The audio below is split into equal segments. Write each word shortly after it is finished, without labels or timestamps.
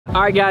All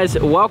right guys,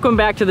 welcome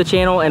back to the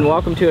channel and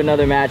welcome to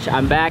another match.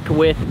 I'm back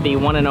with the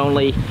one and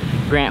only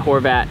Grant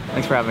Horvat.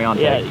 Thanks for having me on.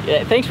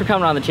 Yeah, thanks for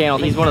coming on the channel.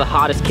 He's one of the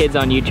hottest kids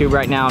on YouTube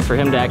right now, and for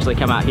him to actually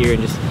come out here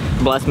and just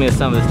bless me with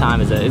some of his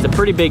time is a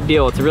pretty big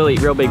deal. It's a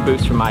real big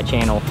boost for my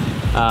channel.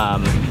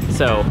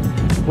 So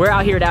we're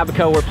out here at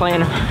Abacoa. We're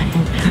playing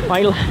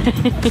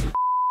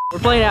we're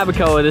playing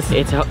Abacoa.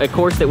 It's a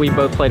course that we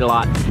both played a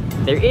lot.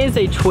 There is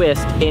a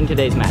twist in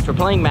today's match. We're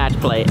playing match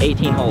play,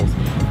 18 holes.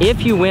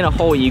 If you win a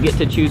hole, you get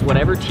to choose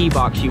whatever tee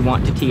box you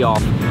want to tee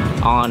off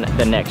on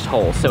the next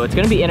hole. So it's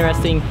gonna be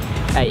interesting.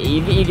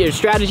 You get a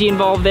strategy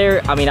involved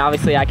there. I mean,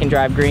 obviously I can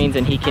drive greens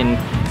and he can,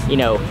 you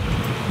know.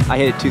 I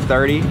hit it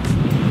 230.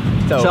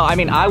 So I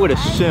mean, I would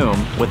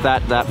assume with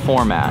that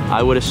format,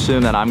 I would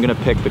assume that I'm gonna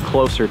pick the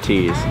closer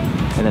tees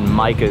and then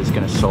Micah is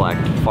gonna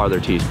select farther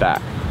tees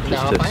back.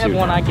 No, if I have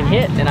one I can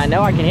hit, and I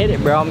know I can hit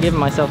it, bro, I'm giving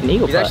myself an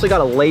eagle He's putt. actually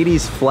got a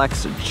ladies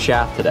flex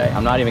shaft today.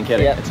 I'm not even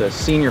kidding. Yep. It's a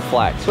senior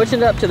flex. Switching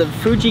it up to the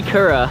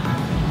Fujikura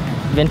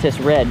Ventus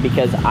Red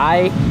because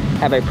I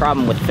have a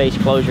problem with face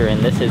closure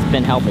and this has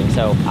been helping.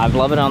 So I've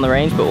loved it on the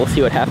range, but we'll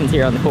see what happens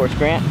here on the course,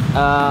 Grant.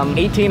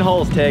 18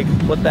 holes, Tig.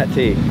 Flip that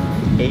tee.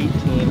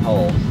 18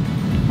 holes.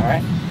 All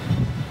right.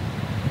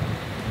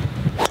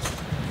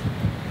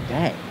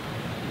 Dang.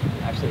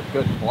 Actually a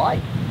good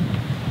flight.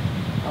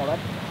 Oh,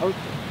 that's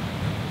perfect.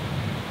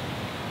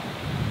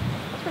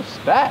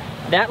 Respect.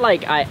 That,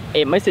 like,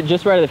 it missed it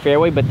just right of the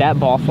fairway, but that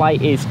ball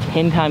flight is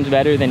 10 times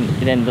better than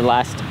the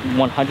last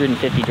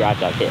 150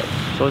 drives I've hit.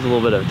 There's always a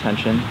little bit of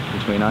tension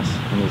between us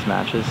in these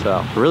matches,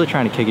 so we're really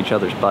trying to kick each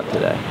other's butt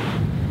today.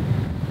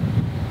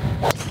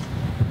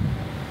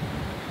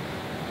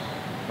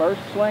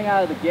 First swing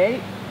out of the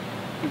gate,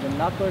 he's a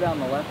knuckler down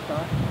the left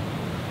side.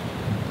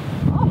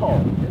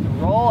 Oh, just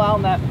roll out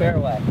in that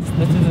fairway.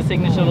 This is a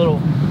signature little,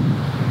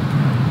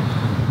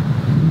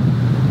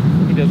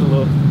 he does a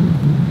little.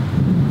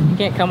 You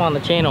can't come on the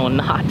channel and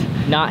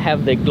not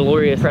have the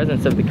glorious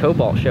presence of the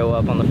Cobalt show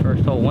up on the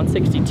first hole.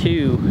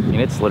 162. I mean,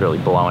 it's literally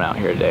blowing out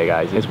here today,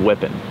 guys. It's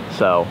whipping.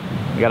 So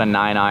we got a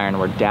 9-iron.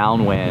 We're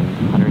downwind,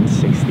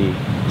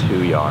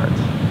 162 yards.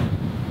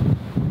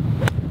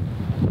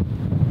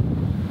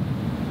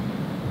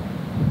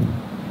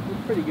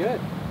 It's pretty good.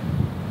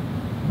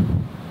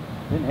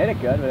 Didn't hit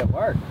it good, but it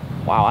worked.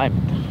 Wow, I'm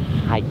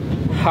hyped.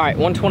 All right,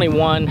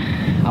 121.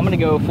 I'm gonna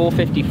go full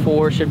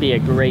 54. Should be a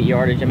great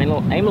yardage. I mean,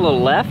 aim a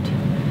little left.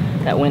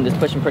 That wind is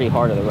pushing pretty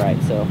hard to the right,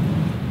 so.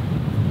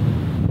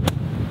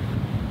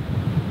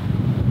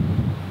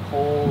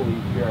 Holy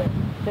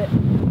shit.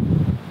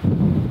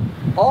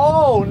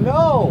 Oh,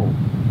 no!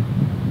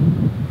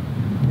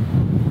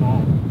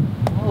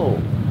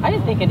 Oh. I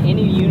didn't think in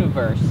any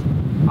universe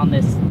on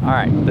this. All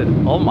right,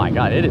 oh my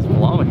God, it is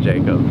blowing,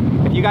 Jacob.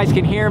 If you guys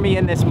can hear me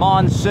in this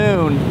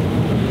monsoon,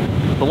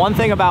 the one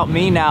thing about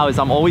me now is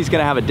I'm always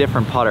gonna have a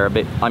different putter,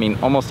 but I mean,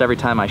 almost every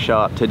time I show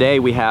up. Today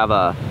we have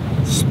a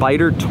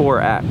Spider Tour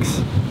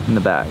X in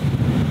the bag.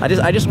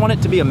 I just want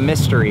it to be a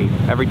mystery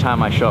every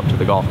time I show up to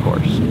the golf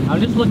course. I'm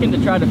just looking to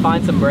try to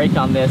find some break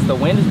on this. The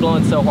wind is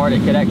blowing so hard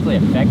it could actually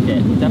affect it.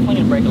 It's definitely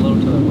gonna break a little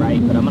to the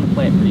right, but I'm gonna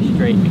play it pretty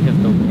straight because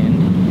of the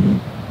wind.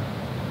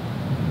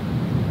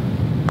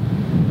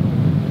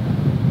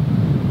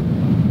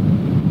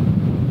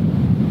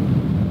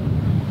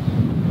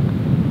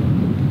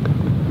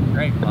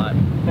 Great putt.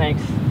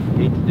 Thanks.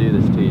 Hate to do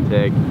this to you,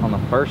 Tig. On the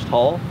first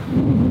hole,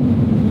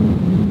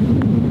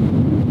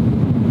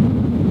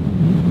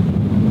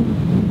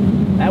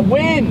 that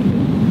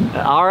wind!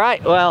 All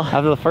right, well,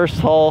 after the first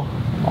hole,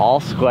 all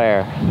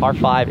square. Par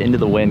 5 into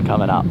the wind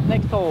coming up.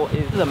 Next hole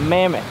is a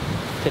mammoth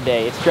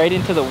today. It's straight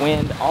into the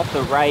wind, off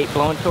the right,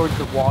 blowing towards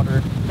the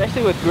water.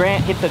 Especially with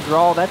Grant hits a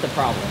draw, that's a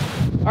problem.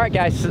 All right,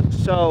 guys,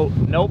 so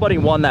nobody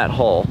won that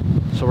hole.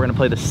 So we're gonna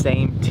play the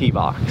same tee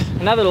box.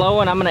 Another low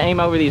one. I'm gonna aim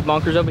over these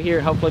bunkers over here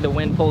and hopefully the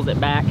wind pulls it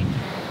back.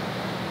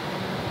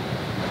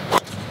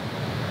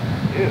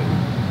 Dude,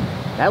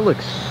 that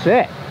looks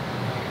sick.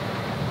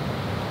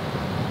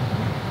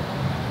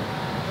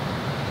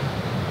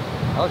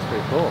 That looks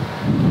pretty cool.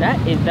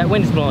 That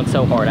wind is blowing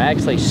so hard. I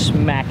actually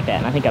smacked that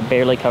and I think I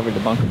barely covered the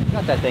bunker. You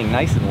got that thing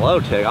nice and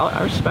low, Tig.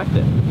 I respect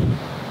it.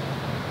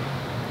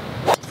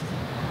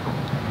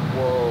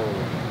 Whoa.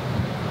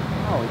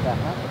 Oh, is that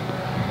happening?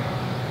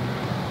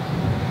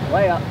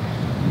 Way up.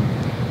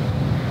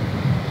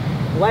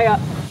 Way up.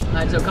 All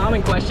right, so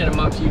common question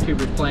amongst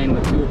YouTubers playing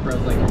with tour pros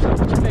like yourself.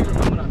 What's your favorite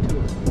moment on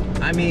tour?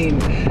 I mean,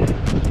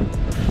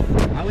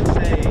 I would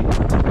say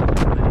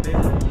my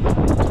favorite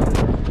moment.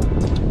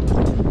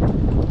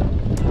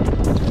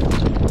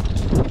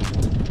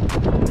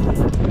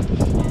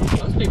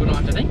 Most people don't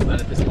have to think about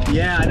it this long.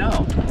 Yeah, I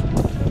know.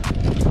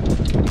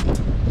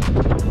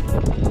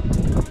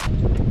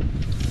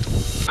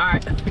 All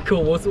right,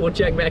 cool. We'll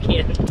check back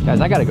in. Guys,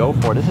 I gotta go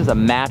for it. This is a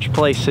match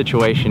play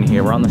situation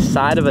here. We're on the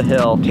side of a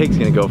hill. Tig's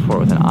gonna go for it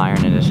with an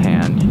iron in his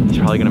hand. He's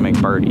probably gonna make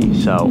birdie,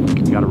 so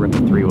we gotta rip a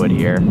 3-wood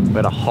here. We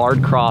got a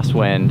hard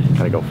crosswind.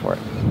 Gotta go for it.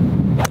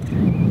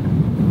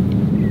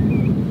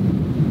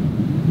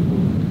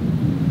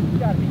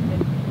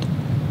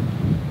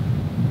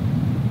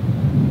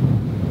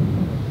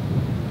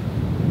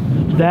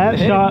 That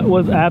shot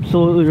was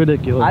absolutely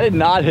ridiculous. I did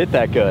not hit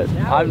that good.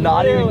 I'm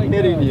not really even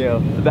kidding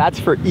you. That's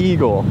for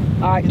eagle.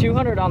 All right,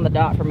 200 on the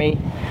dot for me.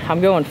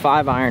 I'm going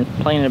 5 iron,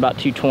 playing at about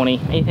 220.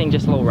 Anything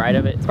just a little right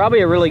of it. It's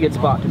probably a really good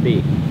spot to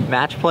be.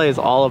 Match play is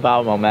all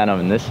about momentum,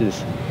 and this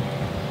is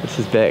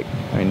big.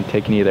 I mean,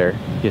 taking either,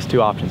 he has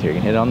 2 options here. You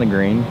can hit it on the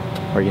green,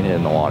 or you can hit it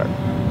in the water.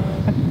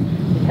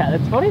 Yeah,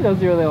 that's funny.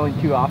 Those are the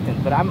only 2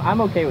 options, but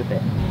I'm okay with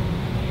it.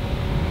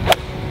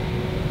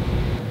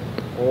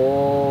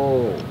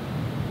 Oh.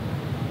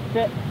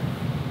 Shit.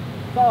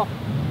 Fall.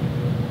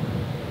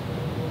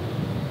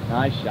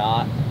 Nice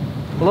shot.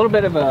 A little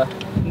bit of a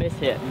miss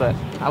hit, but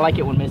I like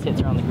it when miss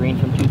hits are on the green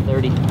from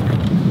 230.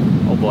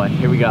 Oh boy,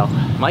 here we go.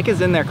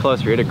 Micah's in there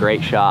closer. He hit a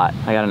great shot.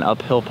 I got an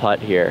uphill putt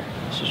here.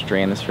 Let's just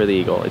drain this for the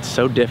eagle. It's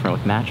so different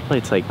with match play.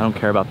 It's like, I don't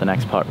care about the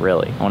next putt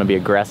really. I want to be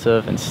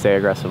aggressive and stay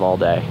aggressive all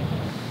day.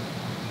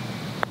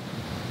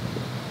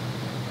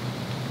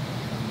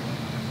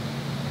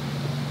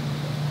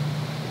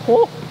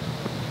 Oh.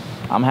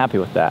 I'm happy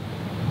with that.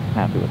 I'm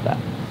happy with that.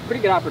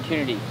 Pretty good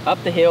opportunity.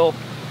 Up the hill,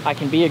 I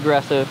can be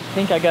aggressive. I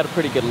think I got a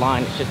pretty good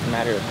line. It's just a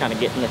matter of kind of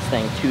getting this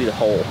thing to the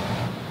hole.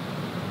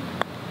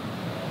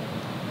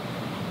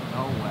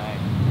 No way.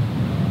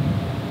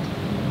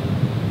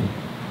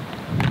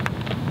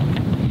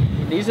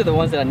 These are the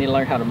ones that I need to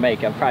learn how to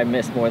make. I've probably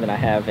missed more than I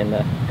have in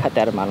the cut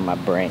that amount of my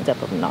brain.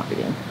 Step up and knock it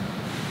in.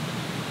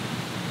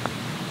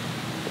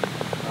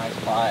 Nice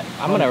putt.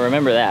 I'm gonna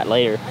remember that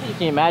later.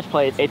 In match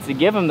play, it's to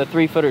give them the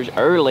 3-footers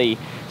early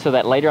so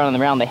that later on in the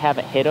round they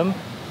haven't hit them.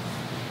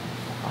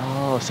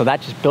 Oh, so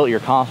that just built your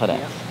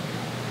confidence. Yep.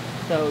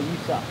 So you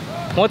suck.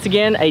 Once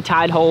again, a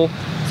tied hole,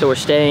 so we're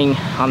staying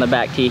on the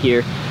back tee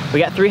here. We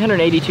got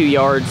 382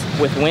 yards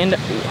with wind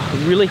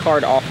really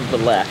hard off of the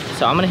left.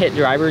 So I'm gonna hit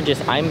driver,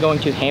 I'm going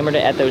to hammer it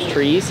at those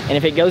trees. And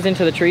if it goes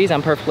into the trees,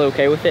 I'm perfectly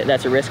okay with it.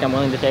 That's a risk I'm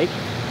willing to take.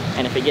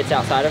 And if it gets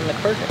outside of them, it's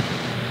perfect.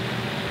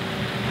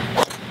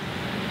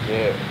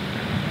 Dude,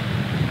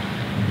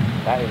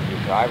 that is your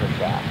driver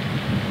shot.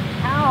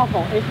 Ow,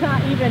 it's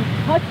not even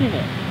touching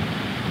it.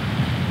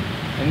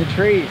 In the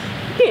trees.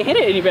 You can't hit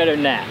it any better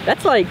than that.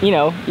 That's like, you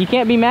know, you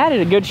can't be mad at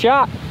a good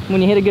shot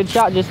when you hit a good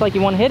shot just like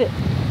you want to hit it.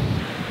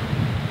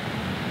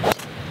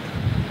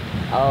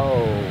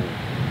 Oh.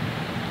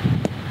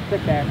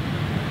 Sit there.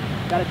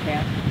 Got a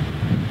chance.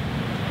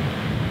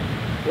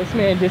 This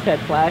man just had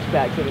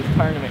flashbacks of his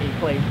tournament he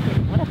played.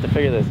 I'm gonna have to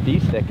figure this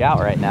D-stick out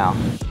right now.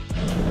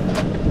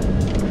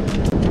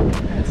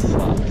 That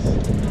sucks.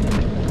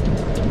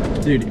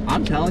 Dude,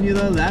 I'm telling you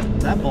though,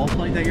 that ball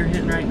flight that you're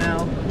hitting right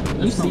now,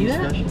 you see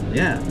that? Special.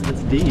 Yeah,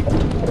 that's deep.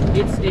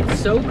 It's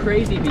so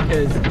crazy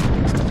because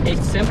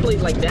it's simply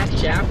like that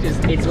shaft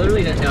it's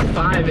literally a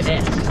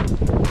 5S.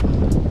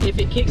 If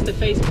it kicks the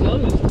face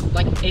closed,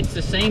 like it's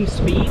the same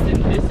speed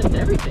and distance,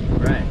 everything.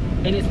 Right.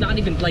 And it's not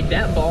even like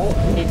that ball,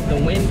 it's the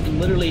wind,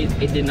 literally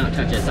it did not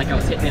touch it. It's like I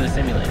was hitting in a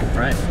simulator.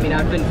 Right. I mean,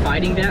 I've been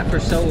fighting that for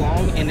so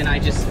long, and then I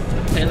just,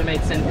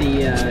 TaylorMade sent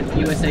the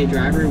USA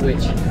driver,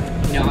 which,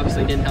 you know,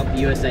 obviously didn't help the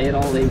USA at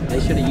all. They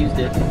should have used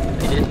it.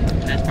 They didn't.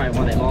 That's probably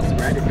why they lost the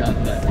Ryder Cup,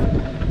 but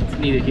it's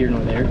neither here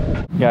nor there.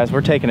 Guys,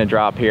 we're taking a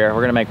drop here.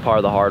 We're gonna make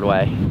par the hard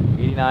way.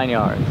 89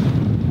 yards.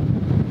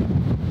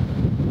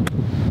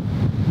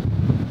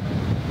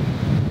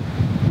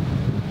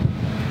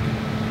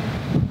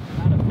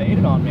 Kind of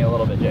faded on me a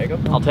little bit,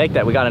 Jacob. I'll take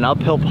that. We got an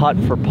uphill putt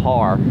for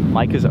par.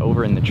 Micah's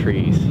over in the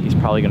trees. He's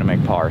probably gonna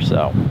make par,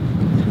 so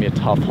it's gonna be a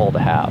tough hole to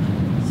have.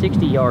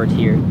 60 yards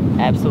here.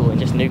 Absolutely,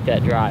 just nuke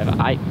that drive.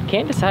 I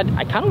can't decide.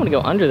 I kind of want to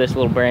go under this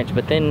little branch,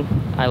 but then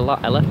I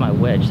left my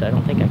wedge, so I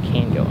don't think I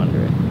can go under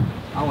it.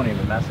 I won't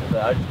even mess with it.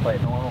 I just play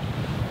it normal.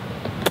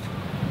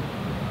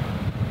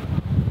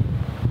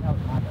 That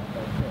was my bad,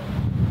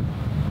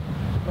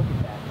 look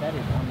at that. That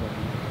is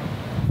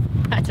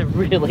unbelievable. That's a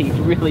really,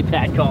 really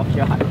bad golf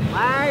shot.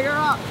 Flag her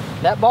up.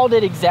 That ball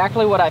did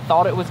exactly what I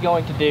thought it was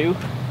going to do.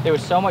 There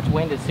was so much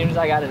wind. As soon as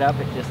I got it up,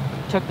 it just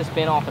took the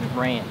spin off and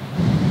ran.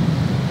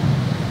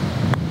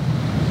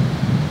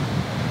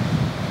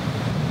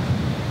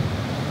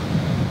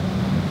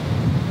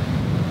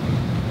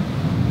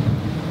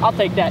 I'll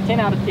take that,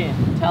 10 out of 10.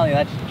 I'm telling you,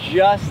 that's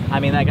just,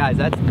 I mean, guys,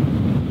 that's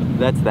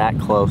that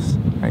close,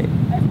 right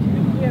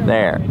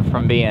there,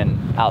 from being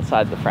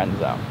outside the friend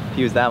zone. If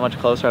he was that much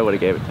closer, I would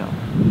have gave it to him.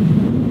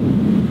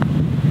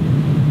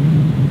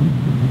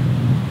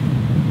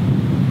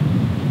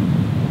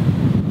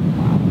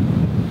 Wow.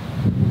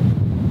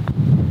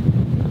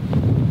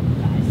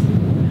 Nice.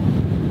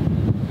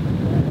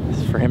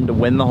 This is for him to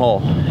win the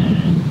hole.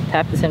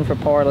 Tap this in for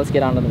par, let's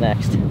get on to the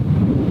next.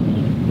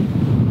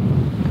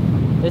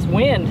 This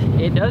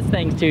wind, it does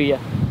things to you.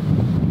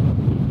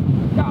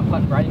 God, I'm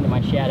putting right into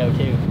my shadow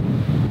too.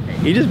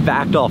 He just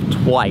backed off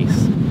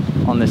twice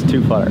on this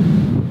 2-footer.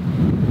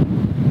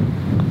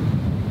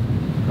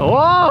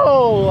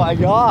 Oh my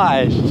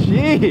gosh,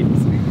 jeez.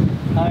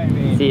 I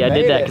mean, see, I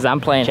did that because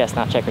I'm playing chess,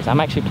 not checkers. I'm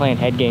actually playing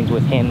head games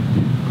with him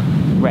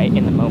right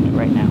in the moment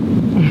right now.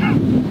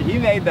 He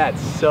made that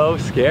so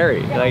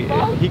scary. Like,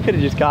 he could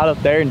have just got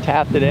up there and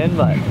tapped it in,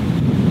 but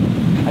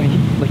I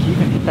mean, like,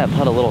 even hit that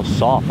putt a little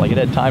soft, like it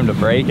had time to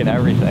break and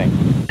everything.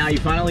 Now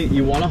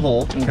you won a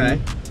hole, okay?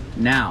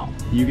 Now,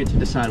 you get to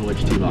decide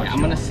which tee box. Yeah, I'm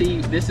gonna see,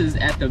 this is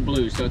at the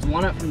blue, so it's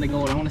one up from the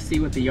gold. I wanna see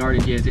what the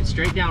yardage is. It's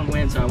straight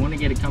downwind, so I wanna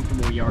get a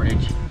comfortable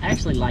yardage. I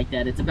actually like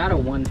that. It's about a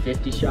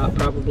 150 shot,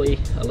 probably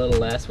a little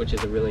less, which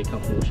is a really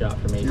comfortable shot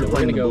for me. So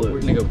we're gonna go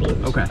blues.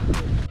 Okay.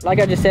 Like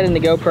I just said in the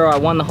GoPro, I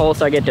won the hole,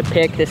 so I get to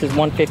pick. This is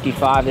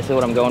 155, this is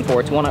what I'm going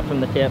for. It's one up from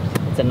the tips.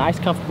 It's a nice,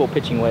 comfortable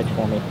pitching wedge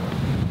for me.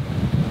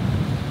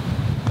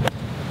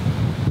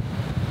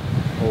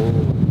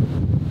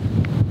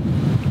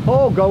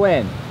 Oh, go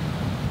in.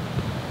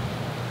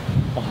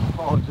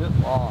 Oh,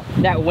 just off.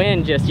 That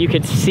wind just, you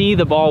could see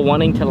the ball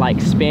wanting to like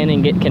spin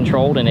and get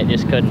controlled, and it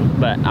just couldn't.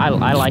 But I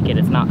like it,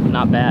 it's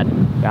not bad.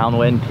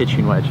 Downwind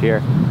pitching wedge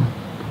here. Oh,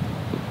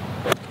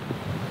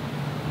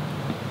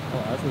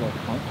 that's a little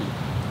funky.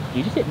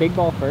 You just hit big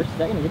ball first, is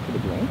that gonna get to the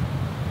green?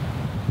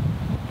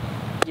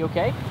 You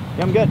okay?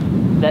 Yeah, I'm good.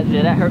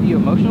 Did that hurt you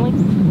emotionally?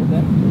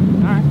 Okay.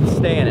 All right.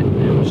 Stay in it.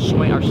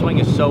 Our swing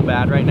is so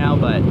bad right now,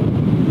 but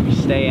if we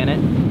stay in it,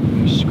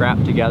 we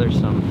scrap together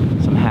some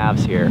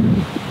halves here.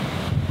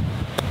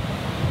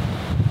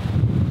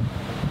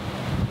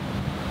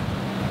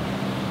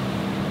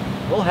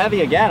 A little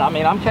heavy again. I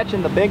mean, I'm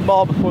catching the big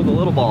ball before the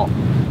little ball.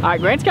 All right,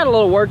 Grant's got a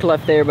little work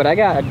left there, but I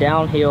got a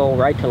downhill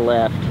right to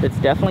left. It's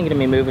definitely gonna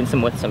be moving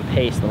with some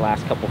pace the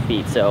last couple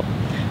feet. So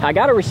I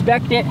gotta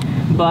respect it,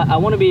 but I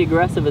wanna be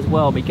aggressive as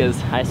well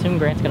because I assume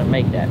Grant's gonna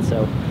make that.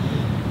 So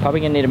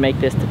probably gonna need to make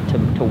this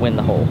to win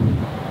the hole.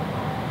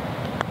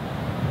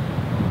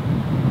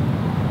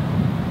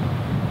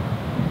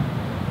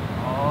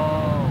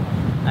 Oh,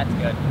 that's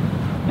good.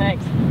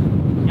 Thanks.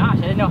 Gosh,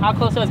 I didn't know how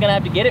close I was gonna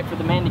have to get it for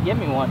the man to give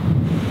me one.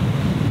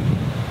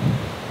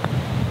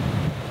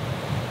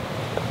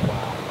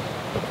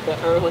 The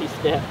early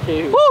step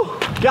too. Woo!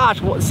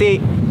 Gosh, well, see,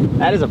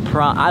 that is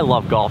I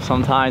love golf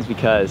sometimes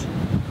because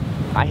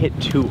I hit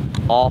two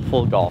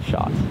awful golf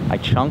shots. I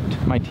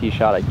chunked my tee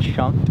shot, I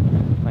chunked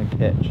my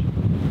pitch.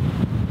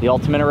 The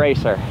ultimate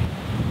eraser.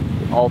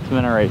 The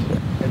ultimate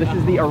eraser. This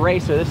is the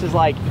eraser. This is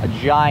like a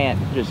giant,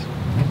 just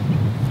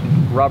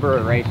rubber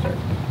eraser.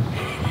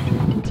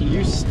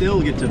 You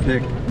still get to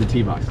pick the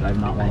tee box. I've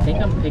not won. I think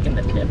I'm picking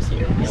the tips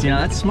here. See, now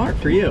that's smart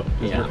for you.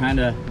 Yeah. We're kind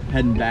of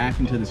heading back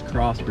into this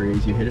cross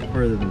breeze. You hit it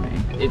further than me.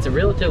 It's a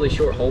relatively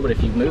short hole, but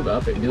if you move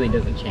up, it really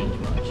doesn't change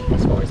much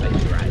as far as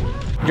like driving.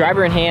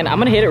 Driver in hand, I'm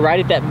gonna hit it right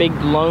at that big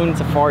lone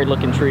safari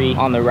looking tree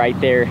on the right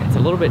there. It's a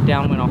little bit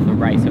downwind off the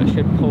right, so it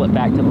should pull it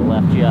back to the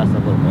left just a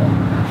little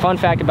bit. Fun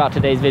fact about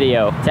today's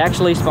video, it's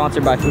actually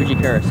sponsored by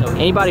Fujikura. So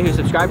anybody who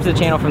subscribes to the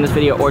channel from this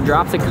video or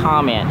drops a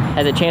comment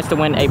has a chance to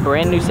win a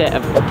brand new set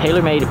of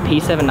tailor-made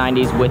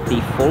P790s with the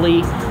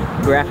fully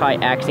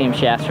graphite axiom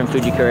shafts from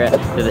Fujikura.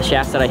 They're the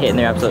shafts that I hit and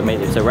they're absolutely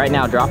amazing. So right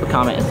now, drop a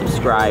comment and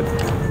subscribe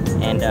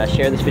and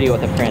share this video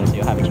with a friend so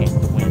you'll have a chance to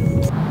win.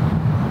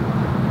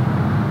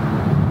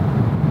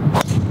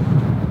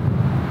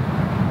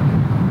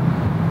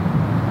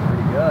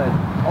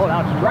 Oh,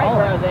 now it's Right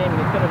where I was aiming,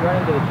 it's gonna run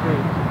into the tree.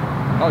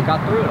 Oh, it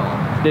got through it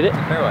all. Did it?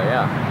 Fairway,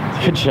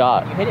 yeah. Good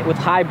shot. You hit it with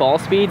high ball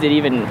speeds, it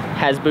even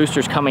has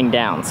boosters coming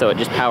down, so it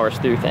just powers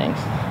through things.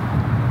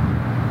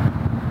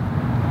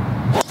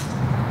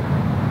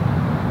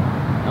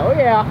 Oh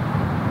yeah,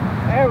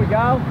 there we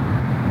go.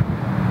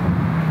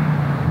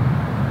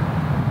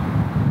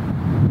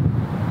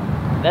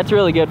 That's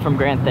really good from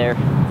Grant there.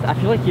 I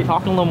feel like you're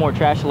talking a little more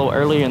trash a little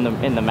earlier in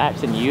the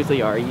match than you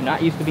usually are. Are you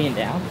not used to being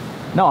down?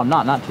 No, I'm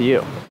not to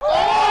you.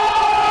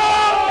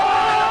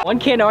 One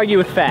can't argue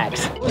with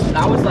facts.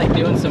 I was like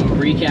doing some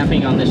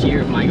recapping on this year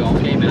of my golf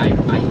game, and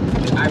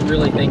I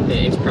really think that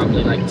it's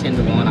probably like 10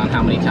 to 1 on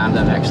how many times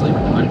I've actually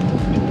won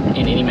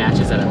in any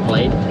matches that I've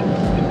played.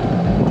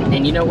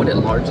 And you know what it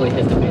largely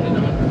has depended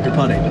on? Your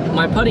putting.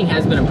 My putting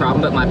has been a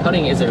problem, but my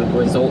putting is a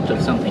result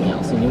of something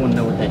else. And you want to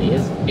know what that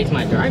is? It's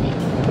my driving.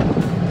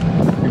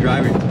 Your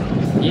driving?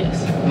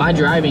 Yes. My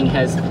driving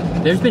has,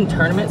 there's been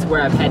tournaments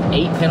where I've had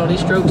 8 penalty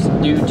strokes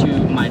due to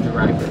my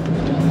driver.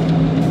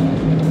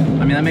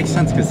 I mean, that makes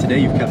sense because today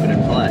you've kept it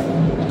in play.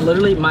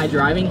 Literally, my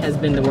driving has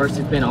been the worst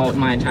it's been all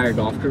my entire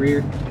golf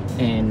career.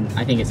 And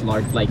I think it's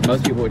large, like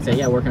most people would say,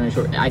 yeah, working on a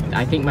short,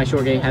 I think my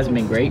short game hasn't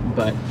been great,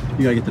 but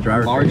you gotta get the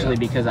driver largely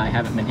because I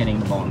haven't been hitting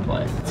the ball in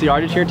play. See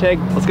yardage here, Tig?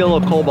 Let's get a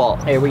little cold ball.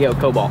 Here we go,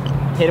 cold ball.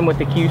 Hit him with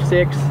the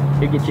Q6,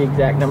 he'll get you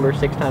exact number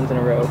 6 times in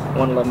a row.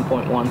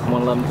 111.1,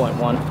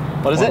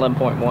 111.1. What is it?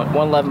 111.1,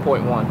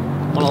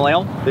 111.1. Wanna lay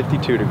 'em?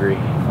 52 degree.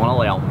 Wanna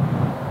lay 'em?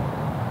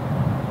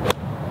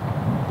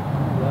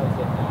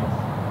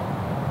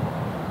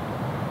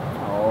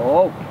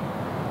 Oh,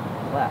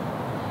 left.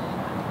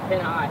 Pin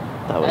high.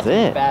 That was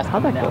it. Fast.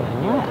 How'd that go?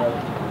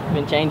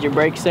 Been change your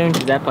brakes soon,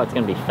 because that putt's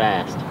gonna be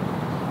fast.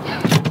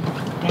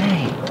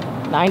 Dang.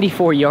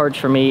 94 yards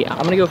for me.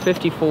 I'm gonna go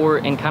 54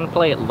 and kind of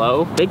play it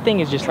low. Big thing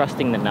is just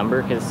trusting the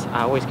number, because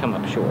I always come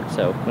up short,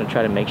 so I'm gonna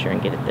try to make sure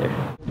and get it there.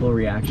 Little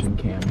reaction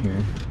cam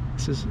here.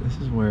 This is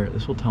where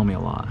this will tell me a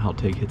lot how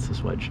Tig hits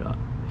this wedge shot.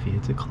 If he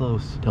hits it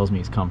close, it tells me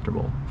he's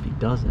comfortable. If he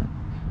doesn't,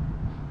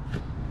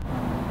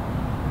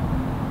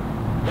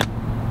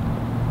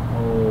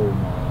 oh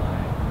my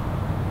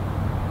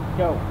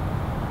Go.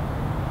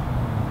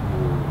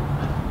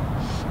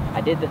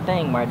 I did the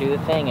thing where I do the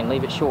thing and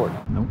leave it short.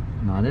 Nope,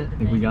 not it. I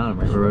think we got him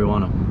right where we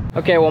want him.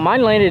 Okay, well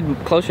mine landed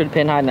closer to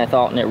pin height than I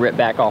thought and it ripped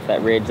back off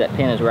that ridge. That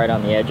pin is right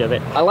on the edge of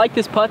it. I like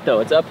this putt though.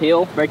 It's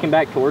uphill, breaking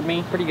back toward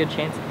me. Pretty good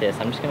chance at this.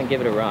 I'm just gonna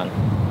give it a run.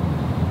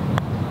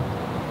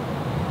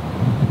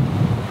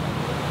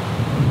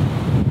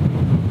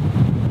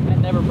 That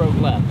never broke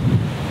left.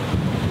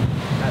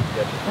 That's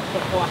good.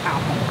 Wow.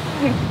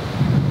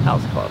 That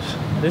was close.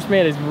 This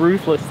man is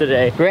ruthless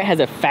today. Grant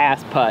has a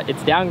fast putt.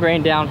 It's down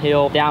grain,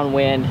 downhill,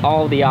 downwind.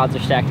 All the odds are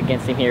stacked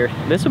against him here.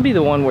 This will be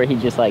the one where he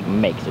just like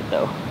makes it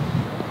though.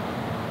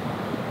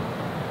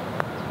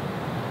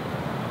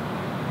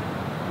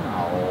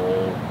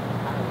 No.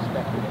 I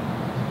respected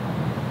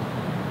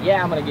it.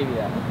 Yeah, I'm gonna give you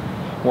that.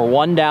 We're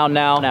one down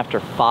now after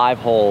 5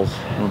 holes,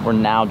 and we're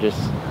now just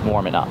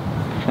warming up.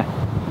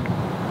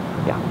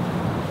 Yeah.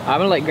 I'm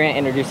gonna let Grant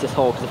introduce this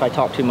hole because if I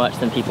talk too much,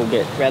 then people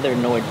get rather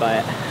annoyed by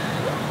it.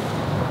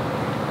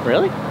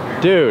 Really?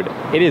 Dude,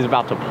 it is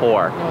about to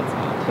pour. No, it's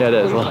not. Yeah, it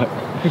is, look.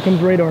 Here comes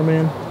radar,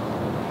 man.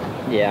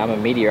 Yeah, I'm a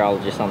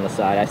meteorologist on the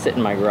side. I sit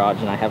in my garage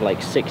and I have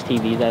like 6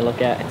 TVs I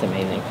look at. It's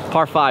amazing.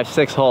 Par 5,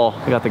 6 hole.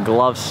 We got the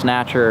glove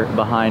snatcher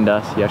behind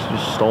us. He actually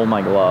just stole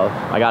my glove.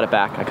 I got it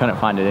back. I couldn't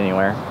find it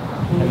anywhere.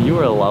 Have you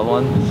or a loved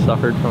one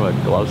suffered from a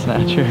glove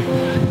snatcher?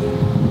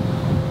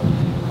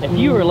 If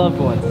you or a loved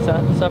one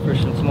suffers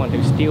from someone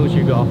who steals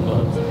your golf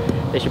gloves,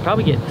 they should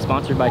probably get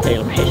sponsored by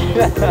TaylorMade.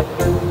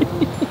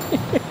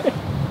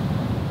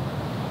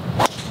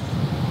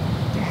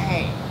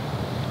 Dang.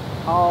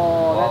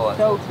 Oh, that's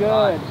so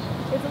good.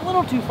 It's a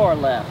little too far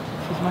left.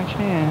 This is my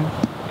chance.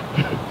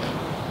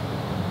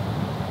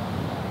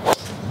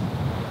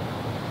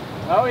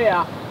 Oh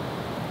yeah.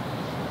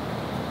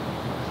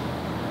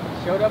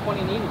 Showed up when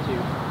he needed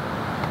to.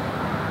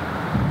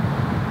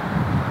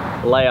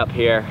 Layup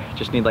here.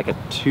 Just need like a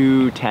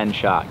 210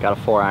 shot. Got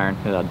a 4-iron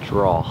and a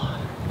draw.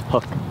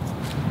 Hook.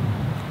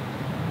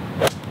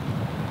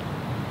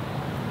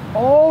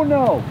 Oh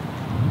no!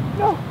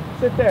 No,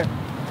 sit there.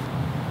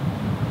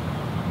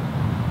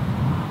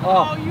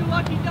 Oh, you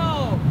lucky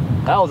dog!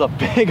 That was a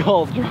big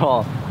old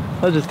draw.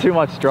 That was just too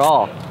much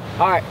draw.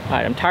 All right,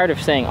 I'm tired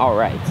of saying all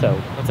right, so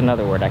what's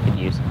another word I could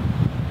use?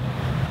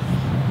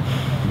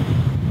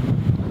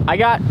 I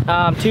got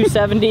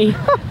 270.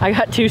 I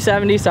got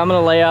 270, so I'm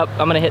gonna lay up.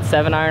 I'm gonna hit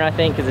 7-iron, I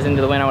think, because it's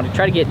into the wind. I want to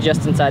try to get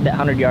just inside that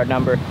 100-yard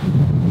number.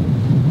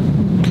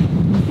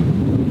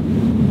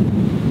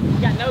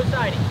 Got no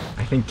sighting.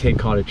 I think Tig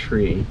caught a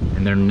tree,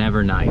 and they're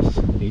never nice.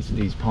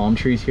 These palm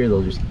trees here,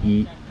 they'll just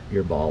eat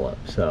your ball up.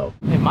 So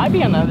it might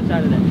be on the other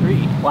side of that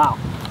tree. Wow,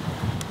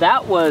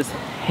 that was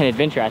an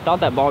adventure. I thought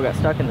that ball got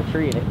stuck in the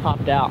tree and it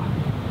popped out.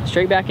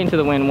 Straight back into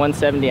the wind,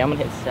 170. I'm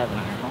gonna hit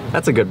 7-iron.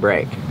 that's a good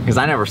break, because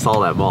I never saw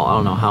that ball. I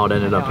don't know how it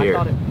ended up here.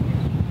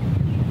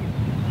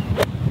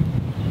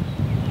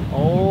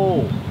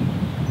 Oh.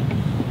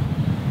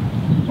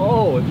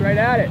 Oh, it's right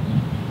at it.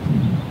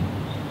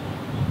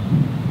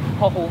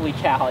 Holy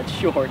cow, it's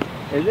short.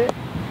 Is it?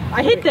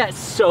 I hit that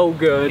so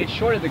good. It's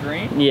short of the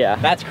green? Yeah.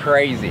 That's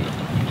crazy.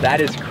 That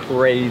is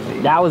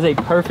crazy. That was a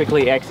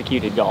perfectly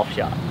executed golf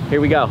shot.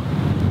 Here we go.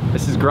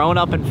 This is growing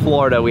up in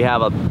Florida. We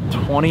have a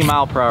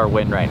 20-mile-per-hour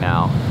wind right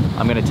now.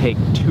 I'm gonna take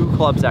 2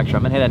 clubs extra.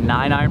 I'm gonna hit a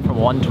 9-iron from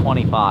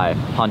 125.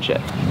 Punch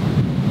it.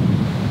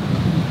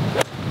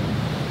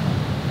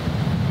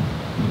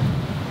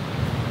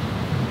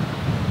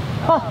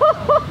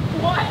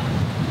 What?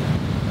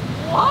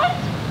 What?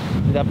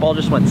 That ball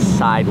just went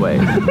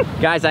sideways.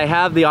 Guys, I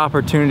have the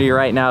opportunity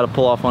right now to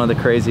pull off one of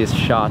the craziest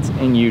shots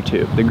in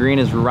YouTube. The green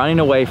is running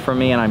away from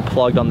me and I'm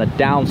plugged on the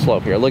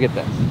downslope here. Look at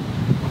this.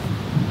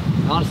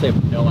 Honestly, I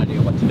have no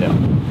idea what to do. I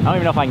don't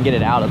even know if I can get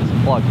it out of this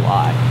plugged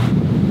lie.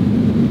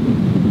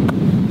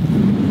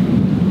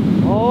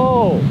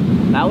 Oh,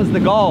 that was the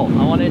goal.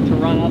 I wanted it to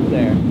run up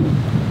there.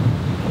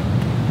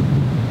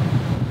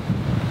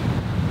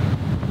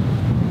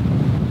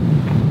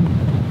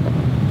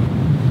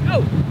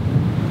 Go!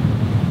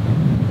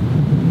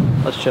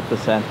 Let's chip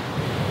this in.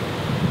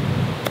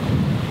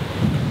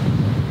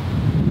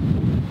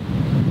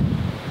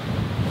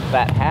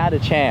 That had a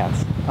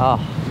chance. Oh,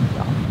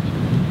 no.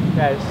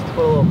 Guys, just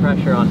put a little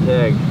pressure on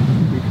Tig.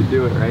 We could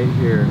do it right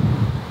here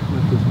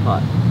with this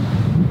putt.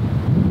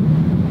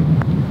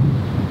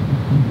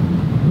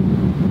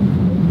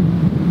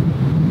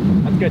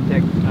 That's good,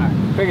 Tig. All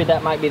right. Figured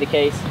that might be the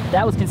case.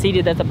 That was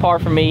conceded. That's a par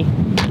for me.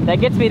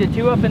 That gets me to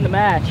 2 up in the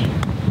match,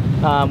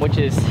 which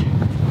is,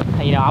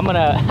 you know,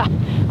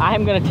 I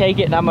am gonna take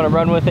it and I'm gonna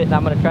run with it and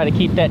I'm gonna try to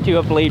keep that 2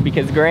 up lead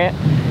because Grant,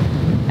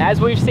 as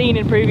we've seen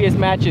in previous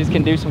matches,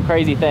 can do some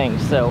crazy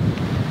things. So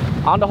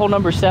on to hole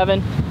number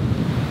 7.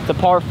 It's a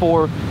par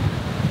 4.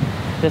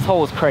 This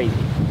hole is crazy.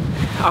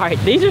 All right,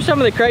 these are some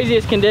of the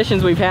craziest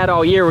conditions we've had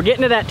all year. We're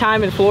getting to that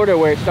time in Florida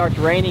where it starts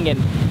raining and,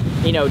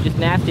 you know, just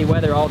nasty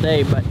weather all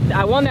day. But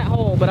I won that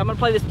hole, but I'm gonna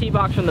play this tee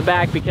box from the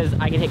back because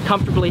I can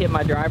comfortably hit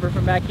my driver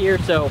from back here.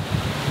 So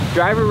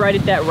driver right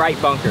at that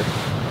right bunker.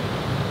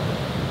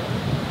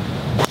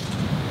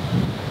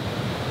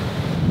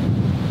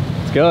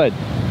 It's good.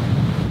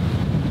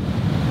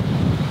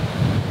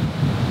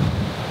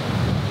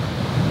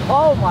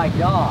 Oh my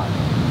God.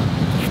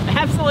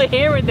 Absolutely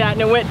hammered that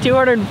and it went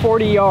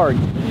 240 yards.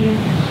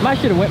 I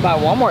should have went by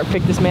Walmart and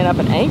picked this man up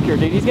an anchor,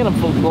 dude. He's gonna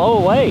blow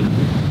away.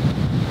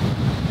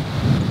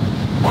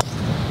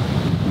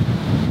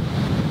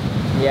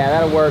 Yeah,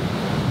 that'll work.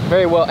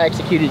 Very well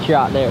executed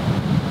shot there.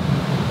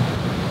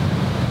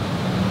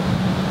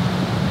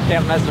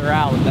 Can't mess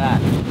around with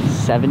that.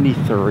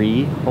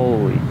 73,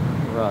 holy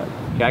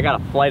crud. Okay, I got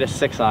a flight of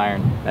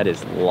 6-iron. That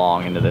is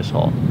long into this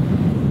hole.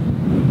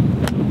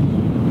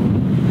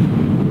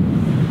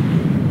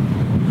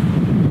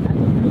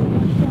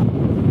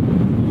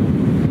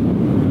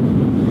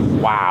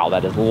 Wow,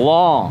 that is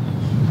long.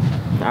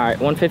 All right,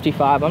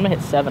 155. I'm gonna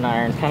hit 7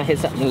 irons. Kind of hit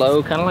something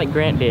low, kind of like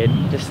Grant did.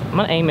 Just I'm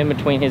gonna aim in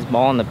between his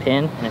ball and the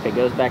pin, and if it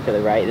goes back to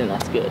the right, then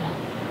that's good.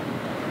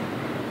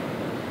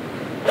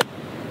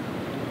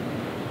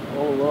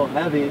 Oh, a little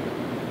heavy.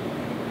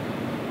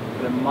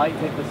 But it might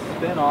take the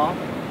spin off.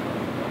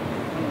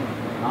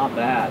 Not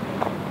bad.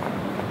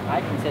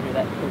 I consider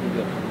that pretty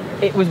good.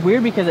 It was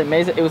weird because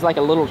it was like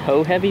a little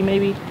toe heavy,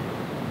 maybe.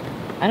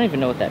 I don't even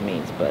know what that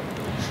means, but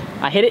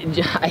I hit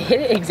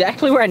it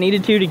exactly where I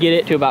needed to get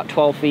it to about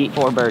 12 feet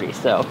for birdie.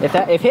 So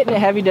if hitting it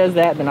heavy does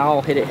that, then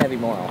I'll hit it heavy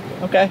more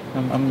often. Okay,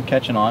 I'm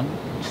catching on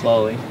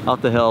slowly.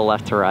 Out the hill,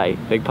 left to right.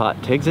 Big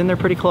putt. Tig's in there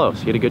pretty close.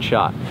 You get a good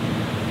shot.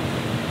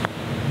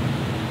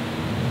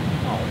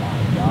 Oh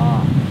my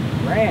God.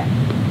 Grant.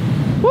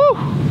 Woo!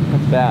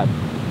 That's bad.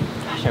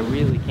 Gosh, I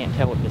really can't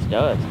tell what this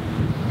does.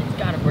 It's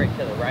got to break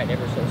to the right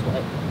ever so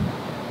slightly.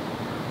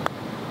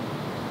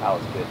 That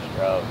was a good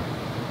stroke.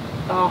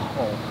 Oh,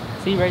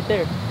 see right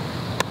there.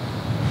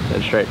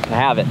 Dead straight. I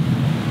have it.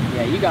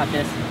 Yeah, you got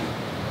this.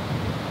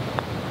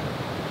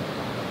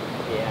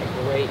 Yeah,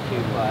 great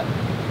 2 putt.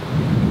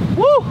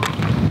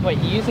 Woo! Wait,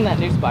 you using that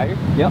new Spider?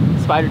 Yep.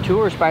 Spider 2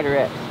 or Spider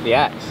X? The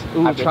X.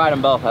 Ooh, I've tried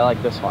them both. I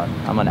like this one.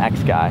 I'm an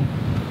X guy.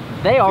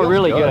 They are Feels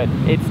really good.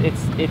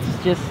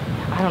 It's just,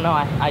 I don't know,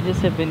 I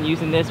just have been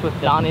using this with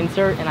the on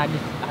insert and I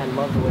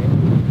love the way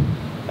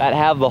it That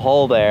have the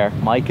hole there.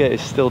 Micah is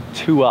still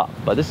 2 up,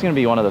 but this is gonna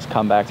be one of those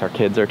comebacks our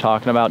kids are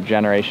talking about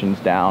generations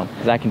down,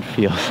 because I can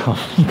feel so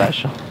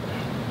special.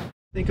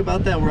 Think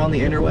about that, we're on the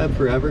interweb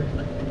forever.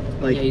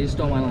 Like, yeah, you just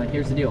stole my line.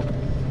 Here's the deal.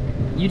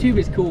 YouTube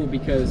is cool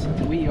because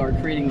we are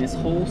creating this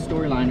whole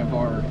storyline of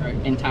our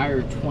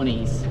entire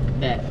 20s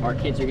that our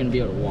kids are going to be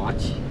able to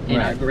watch, and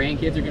right. our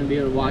grandkids are going to be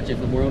able to watch if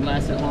the world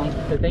lasts that long.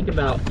 So think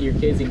about your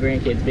kids and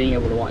grandkids being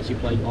able to watch you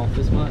play golf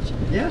this much.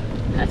 yeah,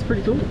 That's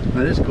pretty cool.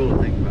 that is cool to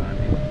think about. I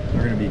mean,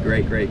 we're gonna be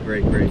great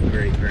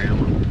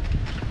grandma.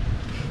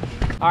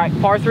 All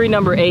right, par 3,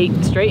 number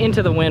 8, straight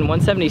into the wind,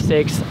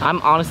 176.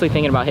 I'm honestly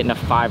thinking about hitting a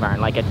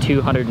 5-iron, like a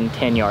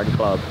 210-yard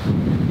club.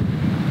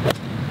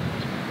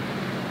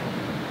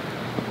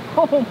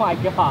 Oh my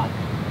God.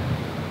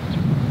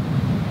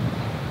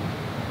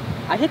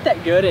 I hit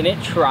that good and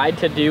it tried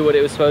to do what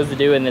it was supposed to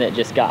do and then it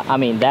just got, I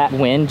mean, that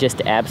wind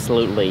just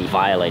absolutely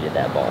violated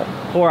that ball.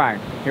 4-iron,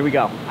 here we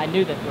go. I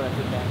knew that's what I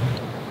took that.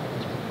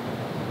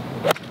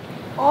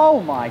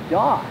 Oh my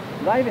God,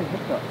 did I even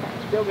hit the...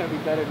 Still gonna be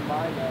better than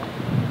mine though.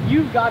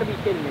 You've got to be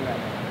kidding me right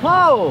now.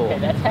 Whoa! Okay,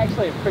 that's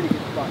actually a pretty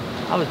good spot.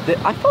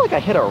 I feel like I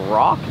hit a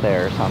rock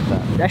there or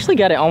something. Actually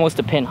got it almost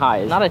a pin high.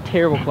 It's not a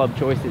terrible club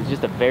choice, it's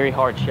just a very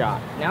hard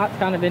shot. Now it's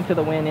kind of into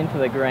the wind, into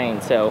the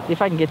grain, so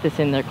if I can get this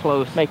in there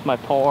close, make my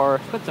par,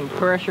 put some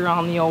pressure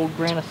on the old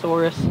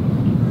Grantosaurus.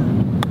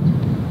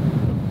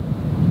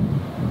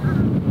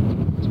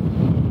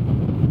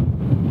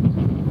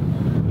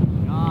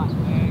 Gosh,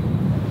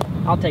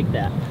 man. I'll take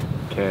that.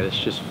 Okay,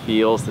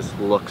 this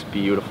looks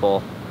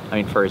beautiful. I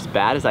mean, for as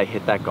bad as I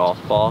hit that golf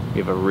ball, we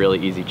have a really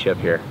easy chip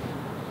here.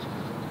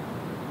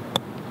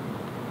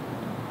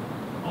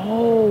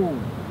 Oh!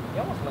 You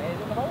almost landed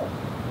in the hole.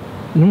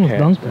 You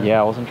almost dunked it.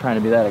 Yeah, I wasn't trying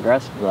to be that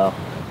aggressive though. I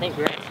think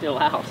Grant's still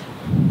out.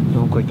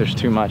 Doesn't look like there's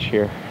too much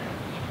here.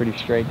 It's pretty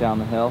straight down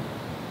the hill.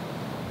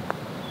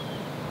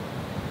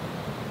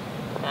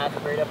 That's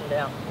straight up and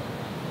down.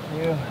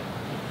 Yeah.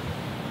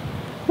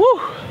 Woo!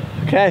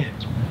 Okay.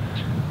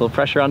 A little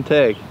pressure on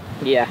Tig.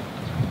 Yeah,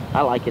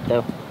 I like it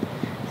though.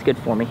 It's good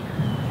for me.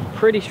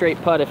 Pretty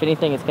straight putt. If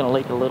anything, it's gonna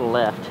leak a little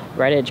left.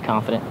 Right edge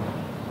confident.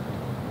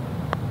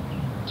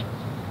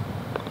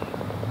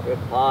 Good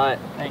putt.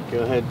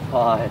 Good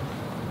putt.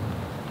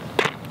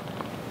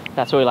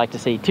 That's what we like to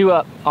see. 2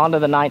 up, onto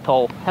the 9th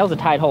hole. That was a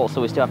tight hole,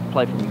 so we still have to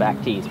play from the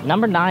back tees.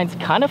 Number 9's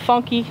kind of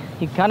funky.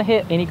 You can kind of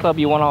hit any club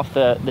you want off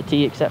the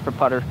tee except for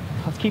putter.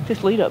 Let's keep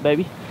this lead up,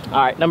 baby.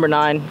 All right, number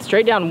 9,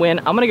 straight down wind.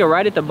 I'm gonna go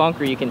right at the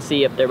bunker you can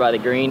see up there by the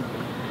green.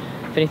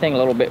 If anything, a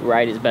little bit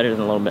right is better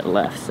than a little bit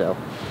left, so.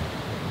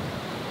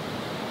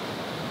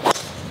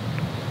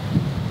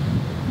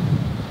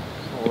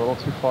 A little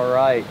too far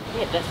right.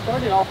 Yeah, that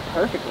started off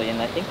perfectly,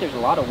 and I think there's a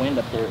lot of wind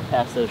up there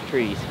past those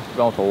trees. I'm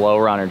going with a low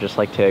runner just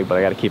like Tig, but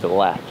I gotta keep it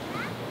left.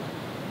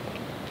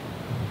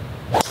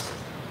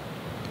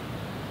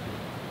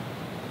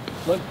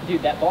 Look,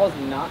 dude, that ball is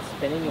not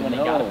spinning when it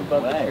got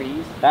above the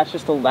trees.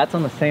 That's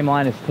on the same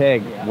line as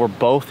Tig. Yeah. We're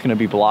both gonna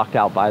be blocked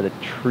out by the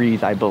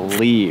trees, I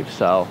believe.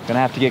 So gonna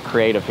have to get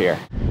creative here.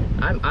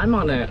 I'm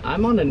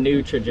on a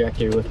new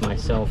trajectory with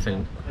myself,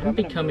 and I'm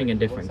becoming a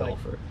different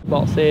golfer.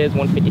 Ball says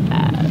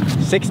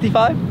 155.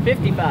 65?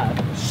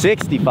 55.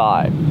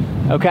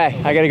 65.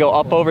 Okay, I gotta go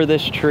up over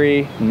this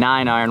tree.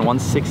 9 iron,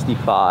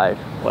 165.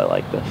 Oh, I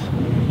like this.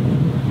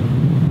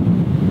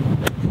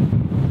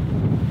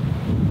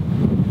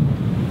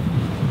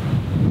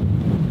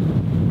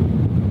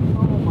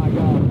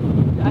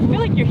 I feel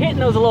like you're hitting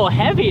those a little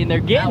heavy and they're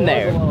getting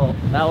there.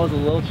 That was a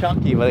little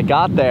chunky, but it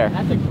got there.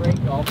 That's a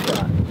great golf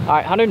shot. All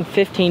right,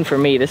 115 for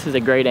me. This is a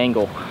great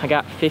angle. I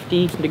got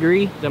 50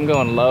 degree. I'm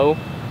going low.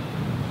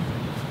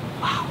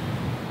 Wow.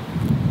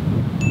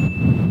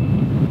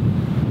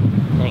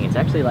 Dang, it's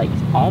actually like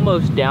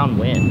almost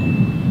downwind.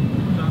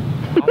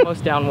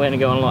 Almost downwind and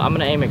going low. I'm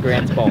gonna aim at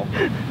Grant's ball.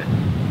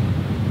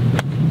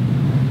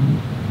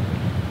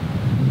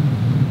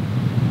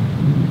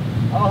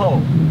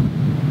 Oh.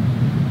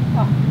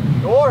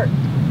 Short.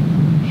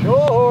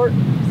 Short.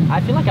 I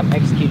feel like I'm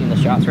executing the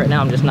shots right now.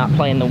 I'm just not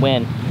playing the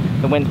wind.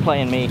 The wind's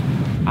playing me.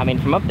 I mean,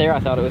 from up there, I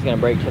thought it was gonna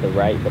break to the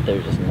right, but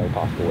there's just no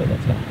possible way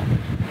that's gonna happen.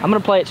 I'm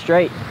gonna play it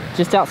straight,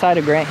 just outside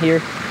of Grant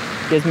here.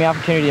 Gives me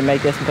opportunity to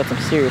make this and put some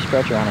serious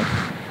pressure on him.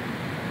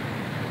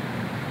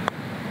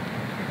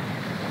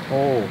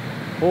 Oh.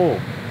 Oh.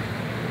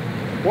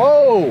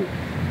 Whoa.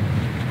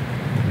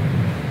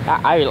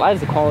 I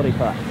realize the quality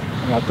putt.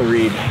 I got the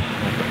read.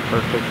 Got the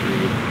perfect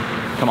read.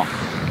 Come on.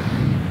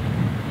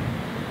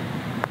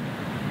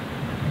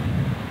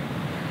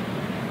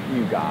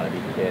 You gotta be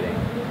kidding.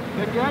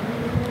 Good?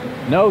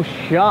 No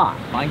shot.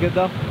 Mine good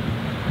though?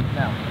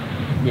 No.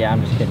 Yeah,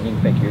 I'm just kidding. You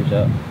can pick yours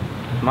up.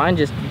 Mine,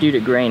 just due to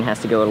grain,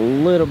 has to go a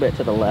little bit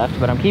to the left,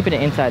 but I'm keeping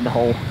it inside the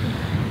hole.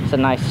 It's a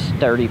nice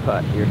sturdy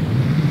putt here.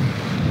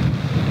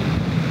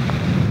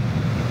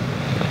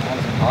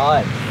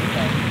 Putt.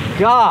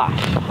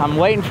 Gosh, I'm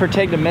waiting for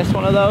Tig to miss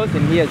one of those,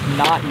 and he has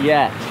not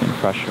yet. It's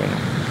frustrating.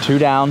 2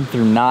 down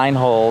through 9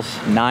 holes.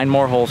 9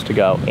 more holes to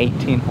go.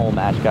 18-hole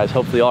match, guys.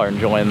 Hopefully y'all are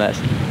enjoying this.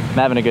 I'm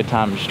having a good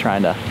time. I'm just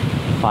trying to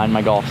find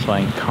my golf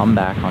swing, come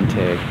back on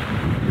Tig,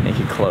 make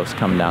it close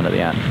coming down to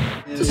the end.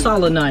 It's a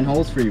solid 9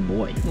 holes for your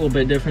boy. A little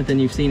bit different than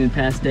you've seen in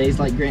past days.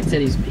 Like Grant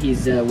said,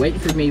 he's waiting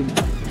for me.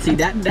 See,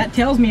 that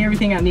tells me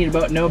everything I need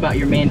to know about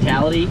your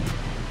mentality.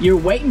 You're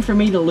waiting for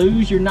me to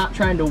lose. You're not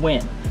trying to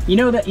win. You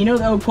know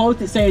the old quote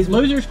that says,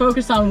 losers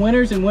focus on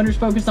winners and winners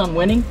focus on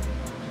winning?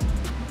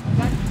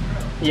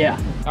 Yeah.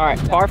 All right,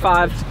 par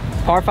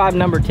 5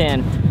 number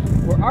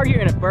 10. We're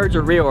arguing if birds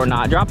are real or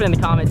not. Drop it in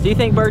the comments. Do you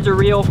think birds are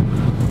real?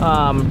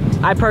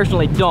 I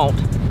personally don't.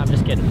 I'm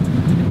just kidding.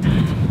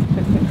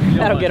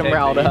 That'll get them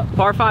riled up.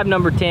 Par 5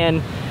 number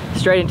 10,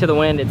 straight into the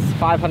wind. It's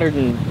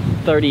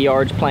 530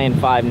 yards, playing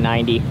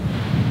 590.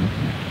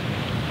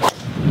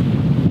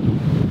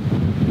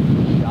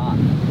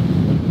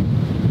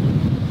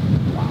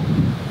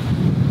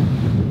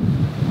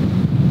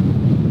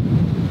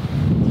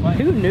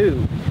 Who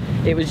knew?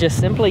 It was just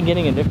simply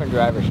getting a different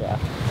driver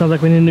shaft. Sounds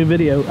like we need a new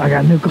video. I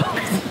got new gloves.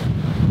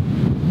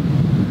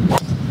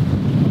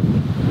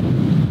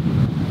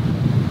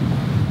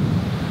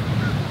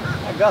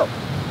 I go.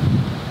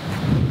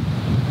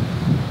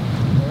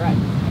 All right.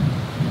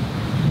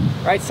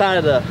 Right side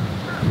of the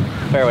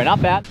fairway,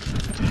 not bad.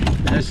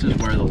 This is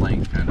where the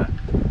length kind of.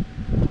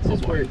 This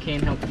is where it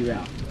can help you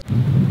out.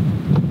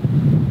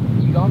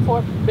 You going for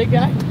it, big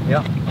guy?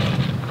 Yeah.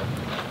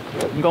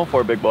 I'm going for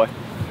it, big boy.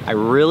 I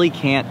really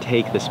can't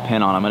take this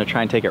pin on. I'm gonna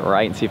try and take it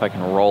right and see if I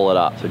can roll it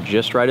up. So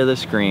just right of the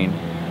screen,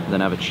 and then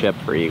have a chip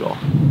for eagle.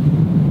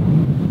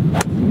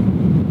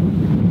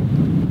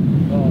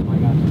 Oh my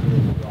gosh, it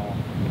is raw.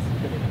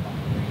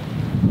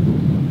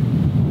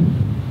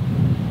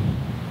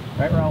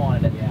 Right where I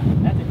wanted it, yeah.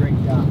 That's a great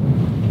shot.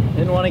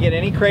 Didn't want to get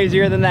any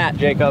crazier than that,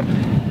 Jacob.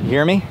 You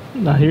hear me?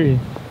 I hear you.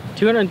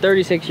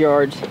 236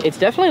 yards. It's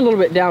definitely a little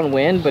bit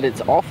downwind, but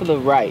it's off of the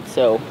right,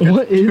 so.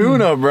 What is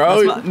Tuna,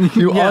 bro.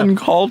 You Yeah.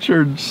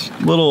 uncultured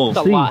little.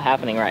 There's a lot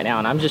happening right now,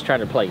 and I'm just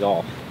trying to play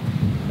golf.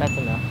 That's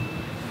enough.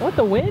 What,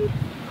 the wind?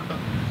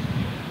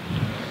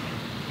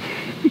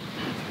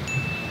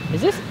 Is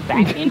this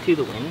back into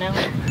the wind now?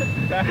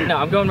 No,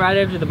 I'm going right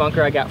over to the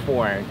bunker. I got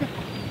 4 iron.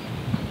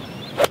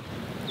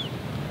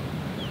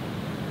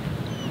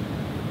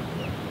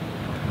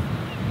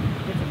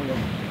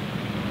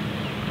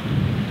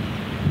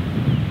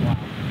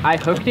 I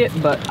hooked it,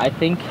 but I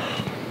think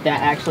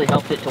that actually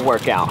helped it to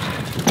work out.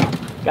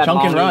 Got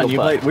Chunk and run.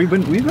 eagle putt. We've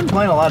been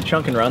playing a lot of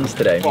chunk and runs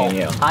today, me and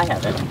you. I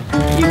haven't.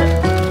 You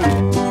have.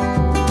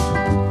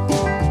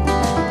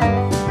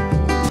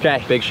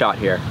 Okay, big shot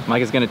here.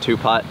 Micah's gonna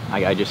 2-putt.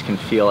 I just can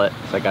feel it,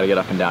 so I gotta get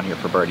up and down here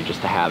for birdie just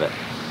to have it.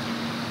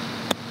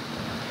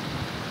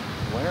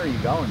 Where are you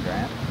going,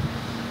 Grant?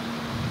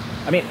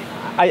 I mean,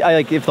 I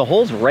like, if the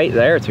hole's right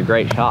there, it's a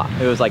great shot.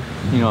 It was like,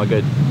 you know, a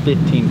good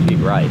 15 feet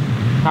right.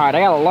 All right,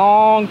 I got a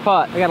long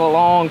putt. I got a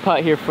long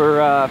putt here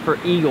for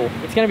eagle.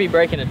 It's gonna be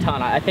breaking a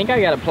ton. I think I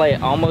gotta play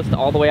it almost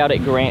all the way out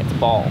at Grant's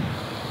ball.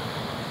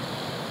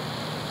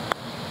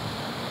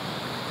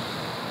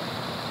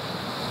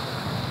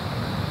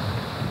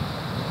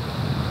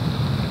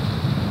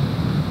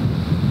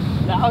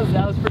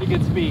 That was pretty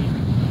good speed.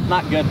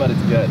 Not good, but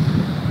it's good.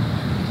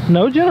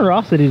 No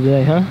generosity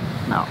today, huh?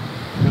 No.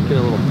 Get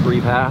a little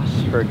free pass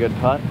for a good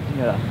putt.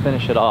 You gotta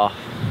finish it off.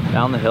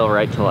 Down the hill,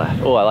 right to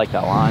left. Oh, I like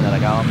that line that I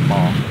got on the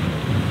ball.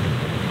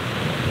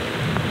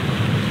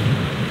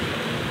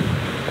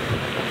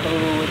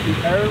 Oh, with the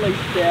early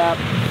step.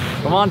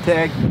 Come on,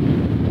 Tig.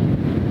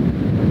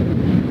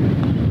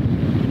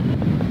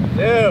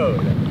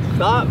 Dude,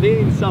 stop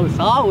being so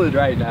solid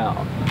right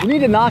now. You need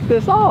to knock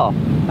this off.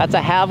 That's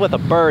a half with a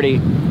birdie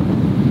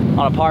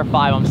on a par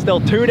 5. I'm still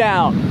 2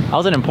 down. That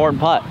was an important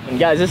putt. And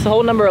guys, this is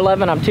hole number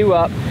 11. I'm 2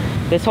 up.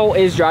 This hole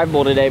is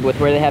drivable today with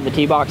where they have the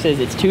tee boxes.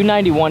 It's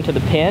 291 to the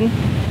pin.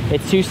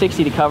 It's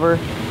 260 to cover.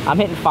 I'm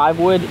hitting 5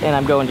 wood and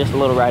I'm going just a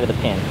little right of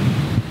the pin.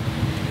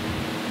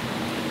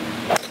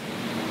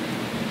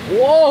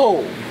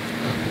 Whoa!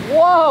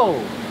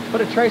 Whoa!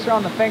 Put a tracer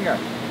on the finger.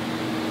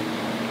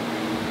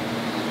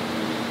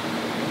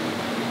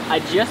 I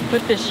just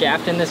put this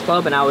shaft in this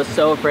club and I was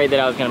so afraid that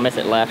I was gonna miss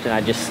it left, and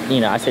I just, you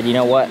know, I said, you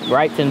know what,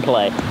 right's in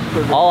play.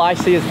 All I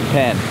see is the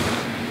pin.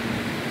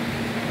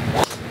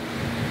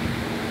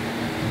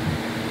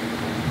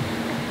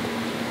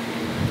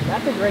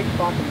 That's a great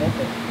spot to miss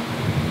it.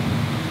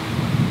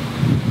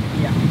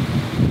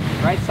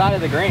 Yeah. Right side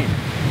of the green.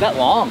 Is that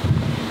long?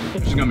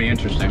 This is gonna be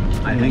interesting.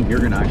 I think you're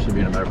gonna actually be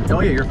in a better.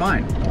 Oh yeah, you're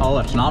fine. Oh,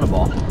 that's not a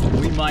ball.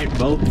 We might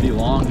both be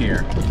long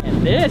here.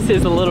 And this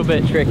is a little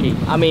bit tricky.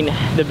 I mean,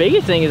 the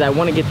biggest thing is I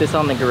want to get this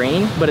on the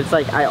green, but it's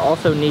like I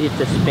also need it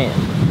to spin.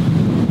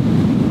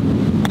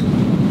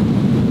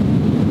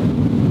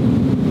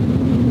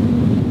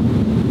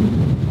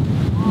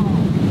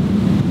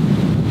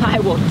 I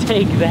will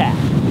take that.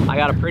 I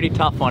got a pretty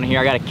tough one here.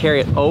 I got to carry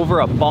it over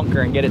a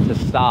bunker and get it to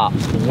stop.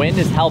 The wind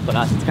is helping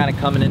us. It's kind of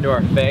coming into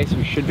our face.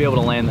 We should be able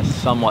to land this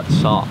somewhat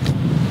soft.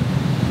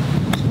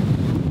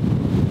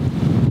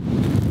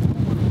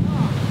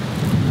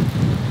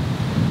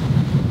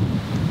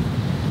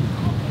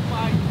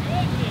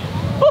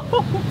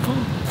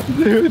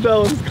 Dude, that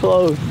was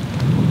close.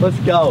 Let's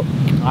go. All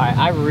right,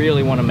 I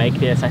really want to make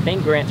this. I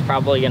think Grant's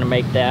probably going to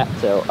make that.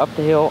 So up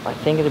the hill, I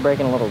think it's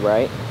breaking a little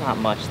right. Not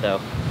much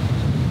though.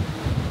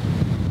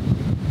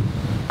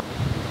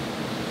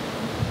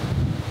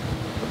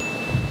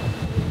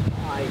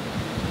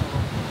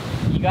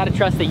 You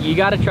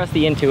gotta trust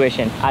the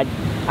intuition.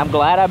 I'm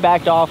glad I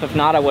backed off. If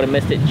not, I would have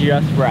missed it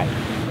just right.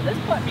 But this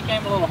putt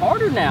became a little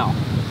harder now.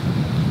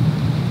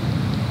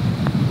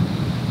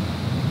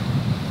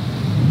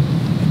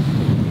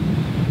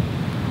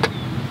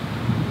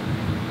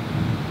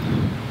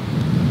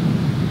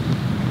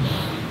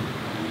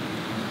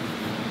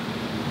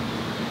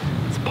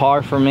 It's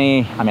par for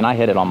me. I mean, I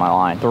hit it on my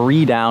line.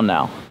 3 down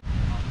now.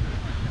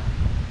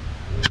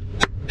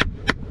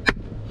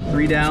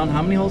 3 down.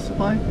 How many holes to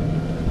play?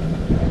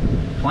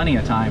 Plenty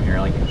of time here.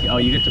 Like, oh,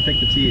 you get to pick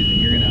the tees,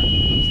 and you're gonna.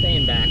 I'm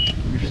staying back.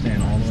 You're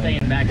staying all the way.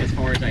 Staying back as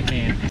far as I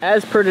can.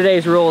 As per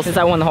today's rules, since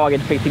I won the hole, I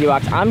get to pick the tee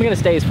box. I'm gonna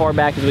stay as far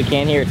back as we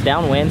can here. It's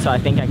downwind, so I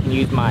think I can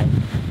use my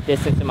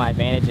distance to my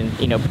advantage, and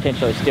you know,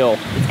 potentially still.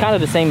 It's kind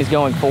of the same as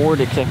going forward,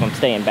 except I'm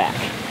staying back.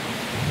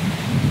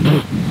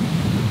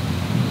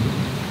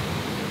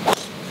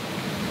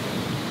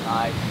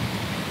 Nice.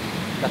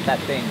 Got that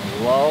thing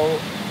low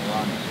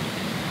running.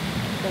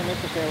 It's gonna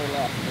miss it fairly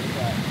left.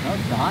 No,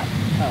 it's not.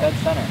 Dead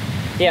center.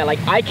 Yeah, like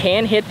I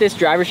can hit this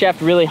driver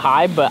shaft really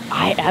high, but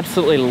I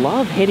absolutely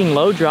love hitting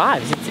low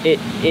drives.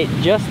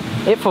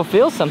 It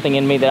fulfills something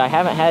in me that I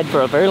haven't had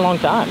for a very long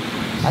time.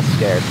 That's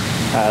scared.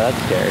 That's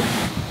scared.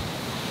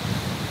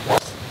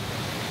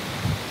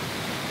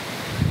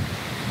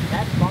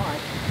 That's fine.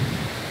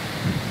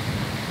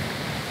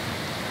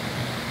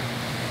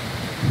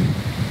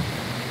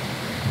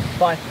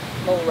 Fine.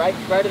 Oh, right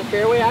of the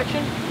fairway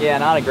action? Yeah,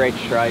 not a great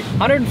strike.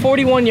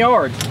 141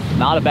 yards.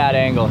 Not a bad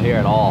angle here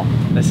at all.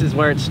 This is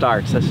where it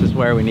starts. This is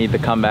where we need the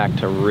comeback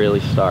to really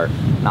start.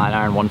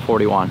 9-iron,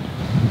 141.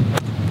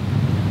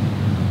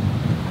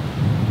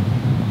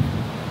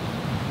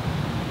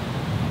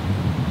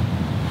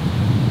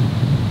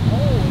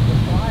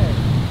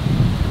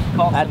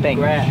 That thing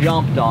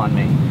jumped on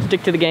me.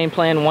 Stick to the game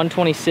plan,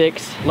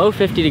 126, low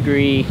 50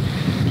 degree,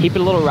 keep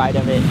it a little right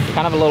of it,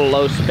 kind of a little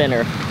low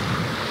spinner.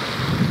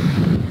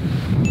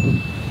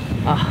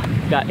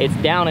 It's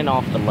down and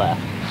off the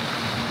left.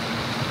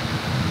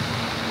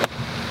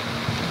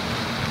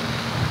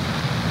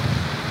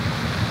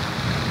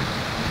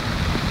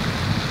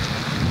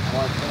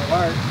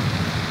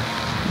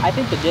 I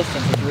think the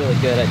distance is really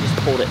good. I just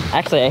pulled it.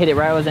 Actually, I hit it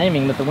right where I was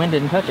aiming, but the wind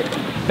didn't touch it.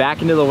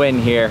 Back into the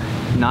wind here.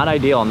 Not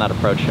ideal on that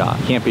approach shot.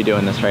 Can't be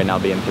doing this right now,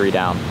 being 3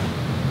 down.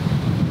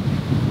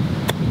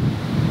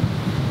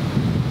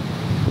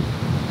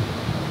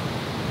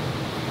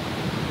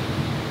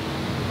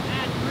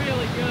 That's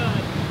really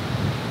good.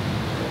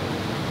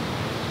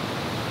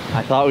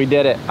 I thought we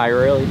did it. I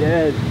really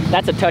did.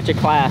 That's a touch of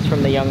class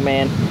from the young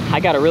man.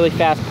 I got a really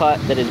fast putt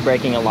that is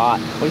breaking a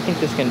lot. What do you think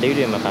this can do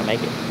to him if I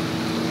make it?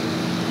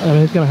 I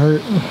mean, it's gonna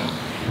hurt.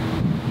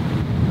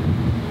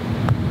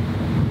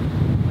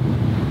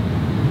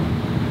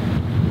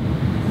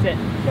 Sit.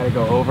 Gotta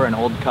go over an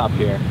old cup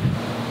here.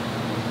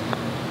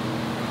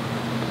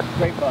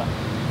 Great putt.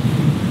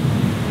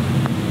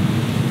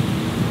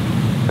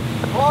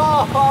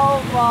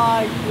 Oh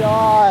my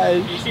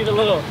gosh. You see the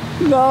little...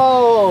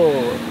 No.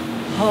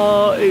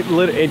 Oh,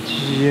 it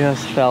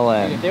just fell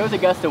in. If there was a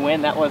gust of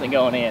wind, that wasn't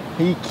going in.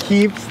 He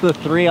keeps the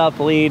 3-up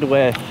lead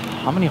with,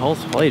 how many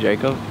holes to play,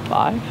 Jacob?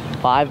 5?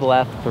 5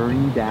 left,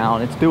 3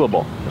 down. It's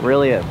doable. It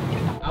really is.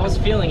 I was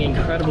feeling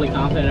incredibly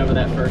confident over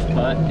that first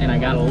putt, and I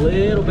got a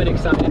little bit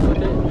excited with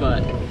it,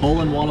 but...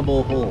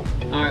 Hole-in-oneable hole.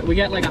 All right, we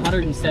got like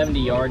 170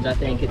 yards, I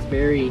think. It's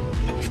very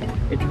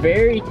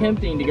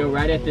tempting to go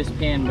right at this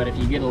pin, but if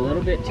you get a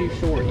little bit too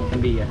short, it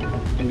can be a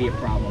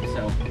problem.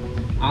 So,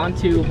 on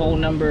to hole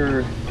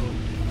number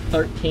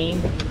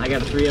 13. I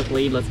got a 3-up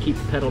lead. Let's keep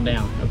the pedal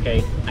down,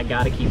 okay? I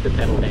gotta keep the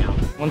pedal down.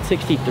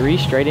 163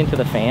 straight into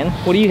the fan.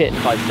 What are you hitting?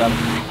 5-7. I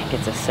think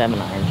it's a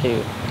 7-iron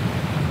too.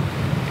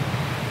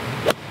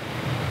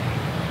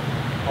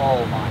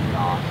 Oh my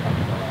gosh,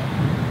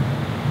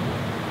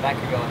 that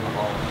could go in the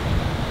hole.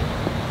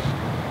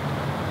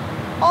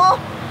 Oh!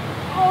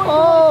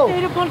 Oh!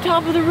 Stayed up on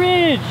top of the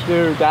ridge!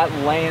 Dude, that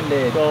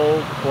landed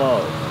so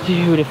close.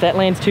 Dude, if that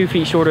lands 2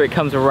 feet shorter, it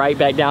comes right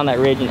back down that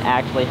ridge and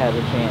actually has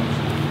a chance.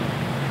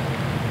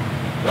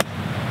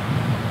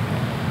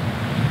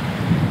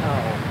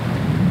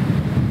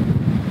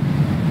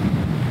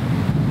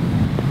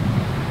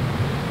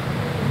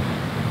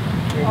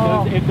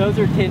 If those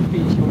are 10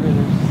 feet shorter,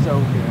 they're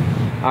so good.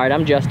 All right,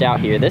 I'm just out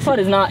here. This putt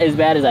is not as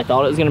bad as I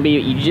thought it was gonna be.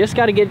 You just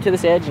gotta get it to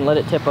this edge and let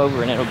it tip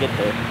over and it'll get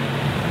there.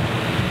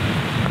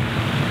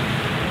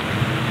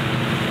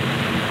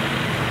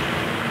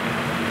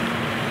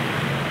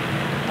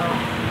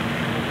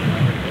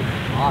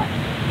 Oh.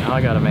 Now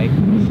I gotta make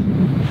this.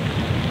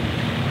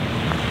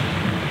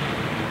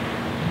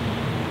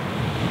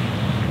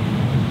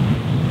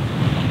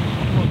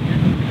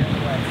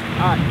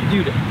 All right,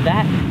 dude,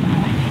 that, I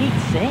hate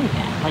saying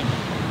that. Like,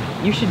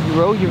 you should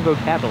grow your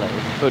vocabulary.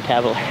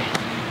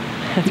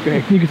 That's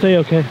great. You can say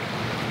okay.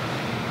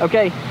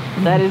 Okay,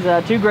 that is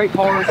 2 great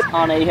pars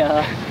on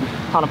a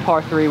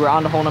par 3. We're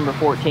on to hole number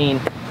 14.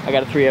 I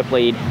got a 3-up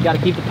lead. Got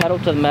to keep the pedal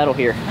to the metal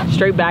here.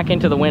 Straight back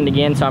into the wind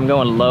again, so I'm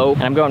going low.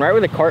 And I'm going right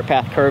where the cart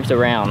path curves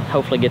around.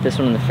 Hopefully get this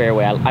one in the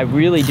fairway. I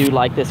really do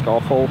like this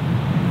golf hole.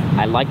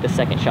 I like the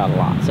second shot a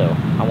lot, so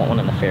I want one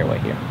in the fairway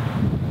here.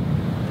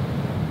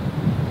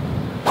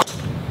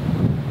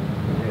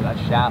 Dude, that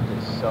shaft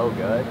is so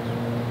good.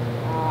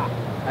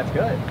 That's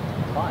good.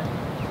 It's fine.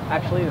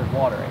 Actually, there's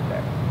water right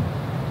there.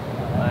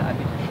 I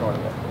think you're short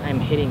of it. I'm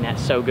hitting that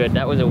so good.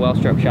 That was a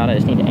well-struck shot. I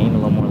just need to aim a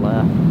little more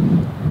left.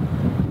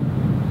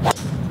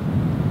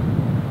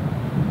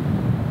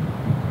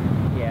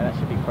 Yeah, that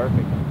should be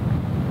perfect.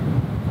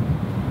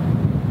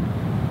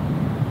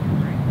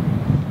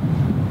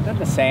 Is that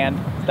the sand?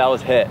 That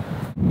was hit.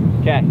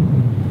 Okay.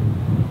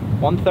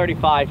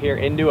 135 here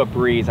into a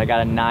breeze. I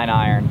got a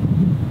 9-iron.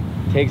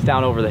 Takes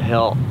down over the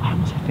hill. I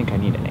think I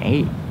need an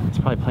 8. It's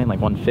probably playing like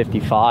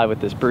 155 with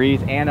this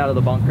breeze and out of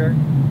the bunker.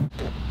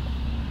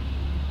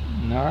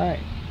 All right.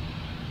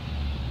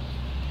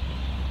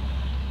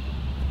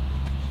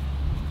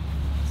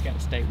 It's got to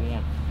stay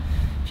warm.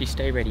 If you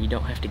stay ready, you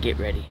don't have to get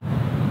ready.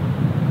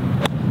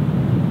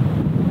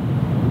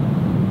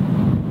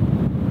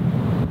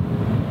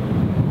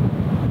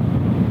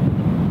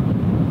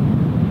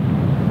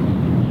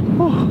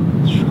 Whew.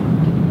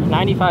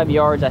 95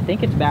 yards. I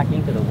think it's back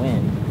into the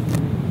wind.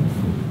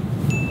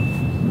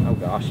 Oh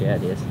gosh, yeah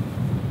it is.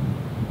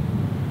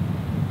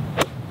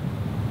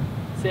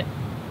 Sit.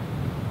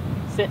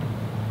 Sit.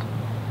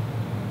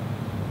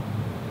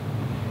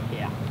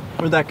 Yeah.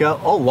 Where'd that go?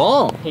 Oh,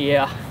 long.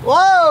 Yeah.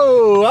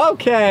 Whoa,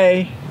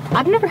 okay.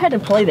 I've never had to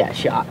play that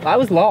shot. I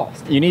was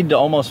lost. You need to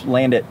almost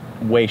land it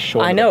way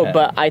short I of the know, pin.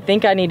 but I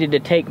think I needed to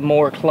take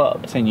more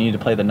clubs. Saying you need to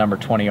play the number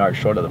 20 yards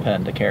short of the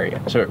pin to carry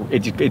it. So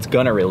it's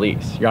gonna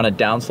release. You're on a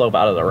downslope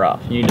out of the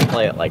rough. You need to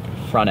play it like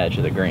front edge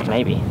of the green.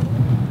 Maybe.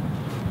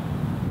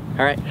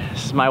 All right,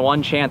 this is my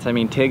one chance. I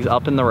mean, Tig's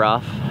up in the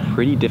rough.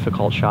 Pretty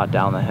difficult shot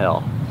down the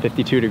hill.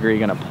 52 degree,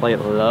 gonna play it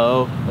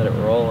low, let it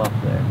roll up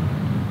there.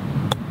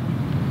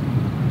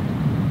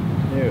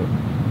 Dude,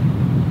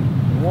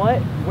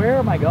 where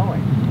am I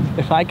going?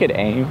 If I could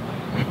aim,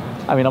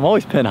 I mean, I'm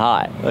always pin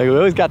high. Like, we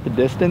always got the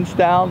distance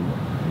down.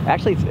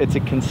 Actually, it's a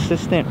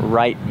consistent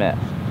right miss.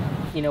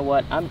 You know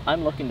what?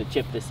 I'm looking to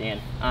chip this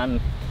in. I'm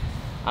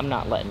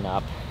not letting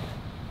up.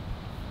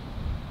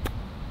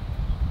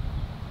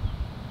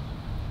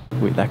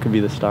 Wait, that could be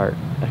the start.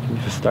 That could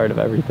be the start of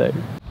everything.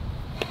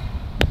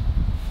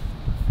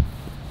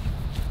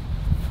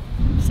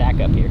 Sack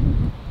up here.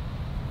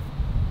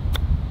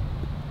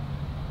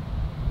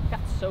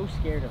 Got so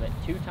scared of it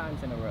 2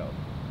 times in a row.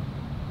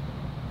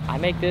 I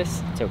make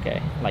this, it's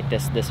okay. Like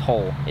this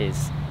hole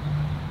is,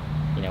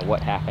 you know,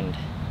 what happened,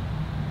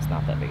 it's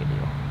not that big a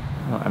deal.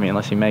 Well, I mean,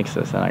 unless he makes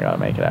this, then I gotta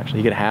make it actually.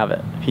 He could have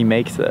it. If he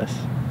makes this,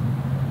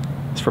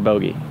 it's for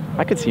bogey.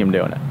 I could see him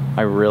doing it.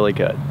 I really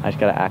could. I just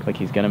gotta act like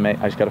he's gonna make,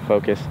 I just gotta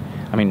focus.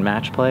 I mean,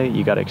 match play,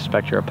 you gotta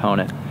expect your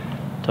opponent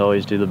to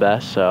always do the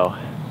best, so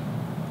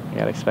you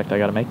gotta expect I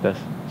gotta make this.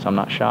 So I'm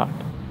not shocked.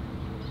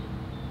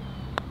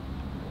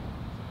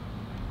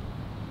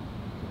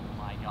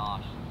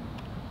 gosh.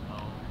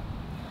 Oh.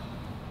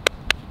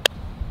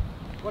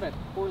 What a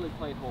poorly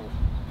played hole.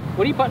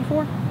 What are you putting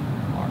for?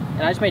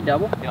 And I just made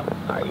double? Yep.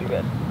 All right, you're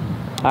good.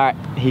 All right,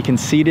 he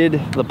conceded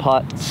the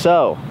putt,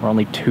 so we're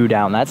only 2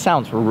 down. That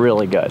sounds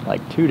really good.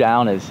 Like 2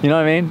 down is, you know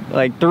what I mean?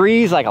 Like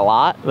 3 is like a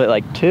lot, but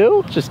like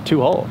 2, just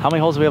 2 holes. How many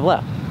holes do we have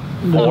left?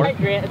 4. All right,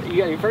 Grant, you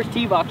got your first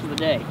tee box of the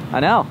day. I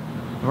know.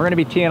 We're gonna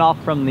be teeing off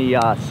from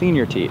the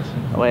senior tees,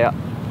 way up.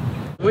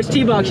 Which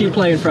tee box are you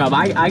playing from?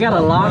 I got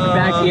a lock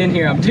back in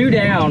here. I'm 2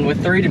 down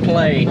with 3 to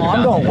play. Oh,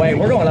 I'm going way.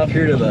 We're going up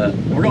here to the.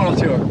 We're going up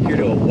here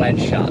to a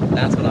wedge shot.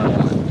 That's what I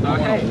want. I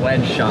want a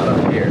wedge shot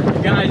up here.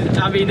 Guys,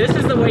 I mean, this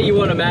is the way you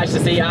want to match to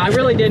see. I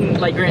really didn't,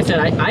 like Grant said,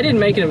 I didn't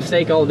make a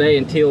mistake all day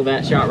until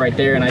that shot right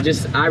there, and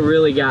I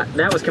really got,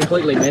 that was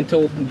completely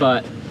mental,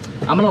 but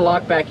I'm gonna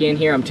lock back in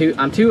here. I'm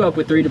two up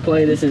with 3 to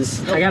play. This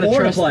is, I gotta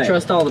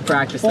trust all the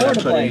practice that I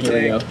put in.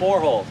 Here we go.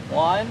 4 holes.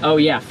 1. Oh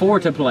yeah,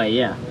 4 to play,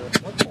 yeah.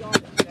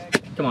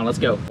 Come on, let's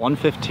go.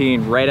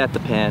 115 right at the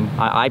pin.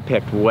 I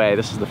picked way.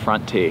 This is the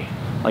front tee.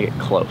 Like it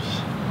close.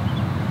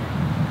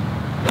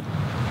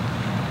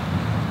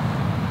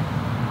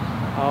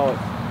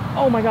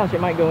 Oh my gosh, it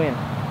might go in.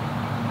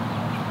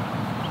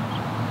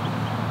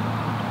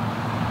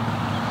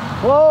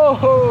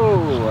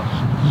 Whoa!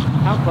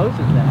 How close is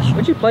that?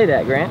 What'd you play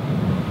that, Grant?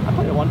 I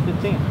played at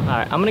 115. All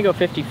right, I'm gonna go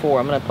 54.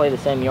 I'm gonna play the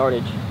same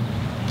yardage.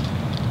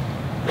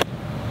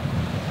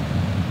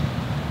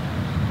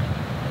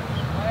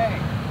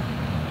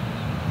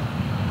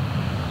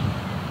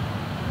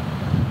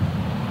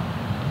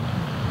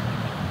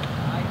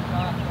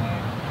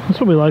 That's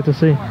what we like to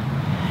see.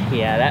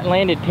 Yeah, that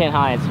landed pin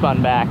high and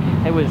spun back.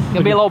 It was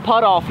gonna be a little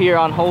putt off here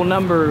on hole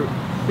number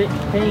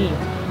 16.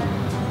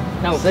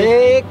 No,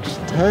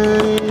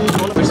 16.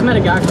 We just met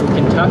a guy from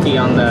Kentucky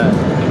on the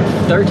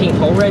 13th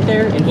hole right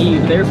there, and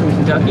they're from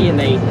Kentucky, and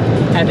they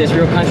had this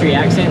real country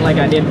accent like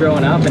I did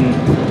growing up, and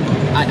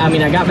I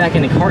mean, I got back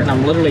in the cart and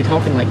I'm literally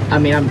talking like, I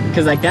mean,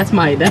 because like that's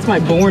my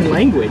born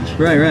language.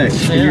 Right.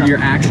 Yeah. Your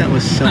accent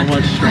was so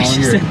much I just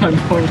stronger. said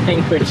my born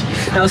language.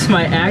 That was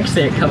my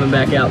accent coming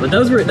back out. But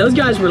those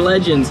guys were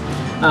legends.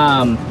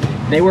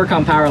 They work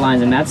on power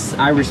lines, and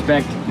I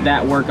respect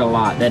that work a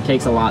lot. That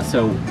takes a lot.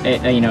 So,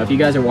 you know, if you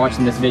guys are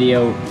watching this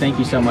video, thank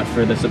you so much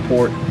for the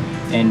support,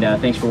 and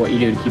thanks for what you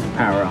do to keep the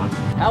power on.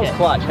 That was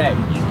clutch. Hey,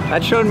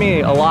 that showed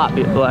me a lot.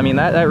 I mean,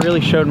 that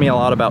really showed me a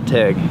lot about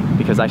Tig,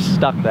 because I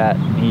stuck that.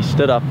 He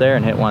stood up there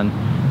and hit one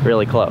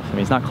really close. I mean,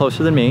 he's not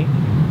closer than me,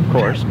 of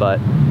course, but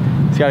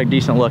he's got a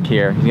decent look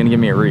here. He's gonna give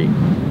me a read.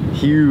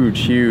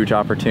 Huge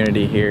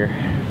opportunity here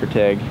for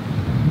Tig.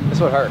 This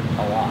would hurt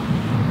a lot.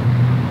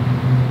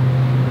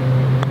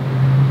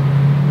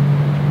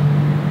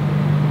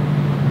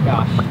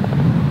 Gosh,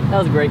 that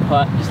was a great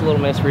putt. Just a little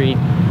misread.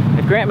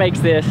 If Grant makes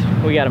this,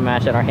 we got a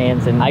match at our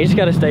hands, and I just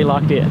got to stay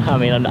locked in. I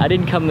mean, I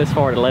didn't come this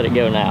far to let it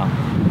go now.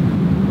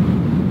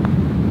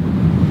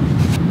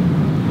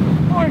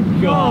 Oh my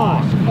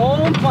gosh!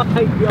 Oh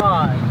my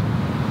gosh!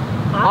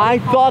 I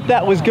thought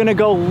that was gonna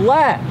go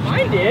left.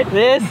 I did.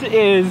 This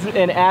is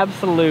an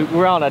absolute,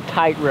 we're on a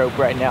tightrope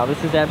right now.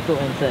 This is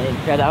absolutely insane.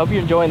 Guys, I hope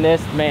you're enjoying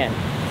this. Man,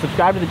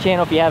 subscribe to the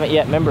channel if you haven't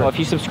yet. Remember, if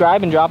you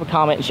subscribe and drop a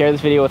comment and share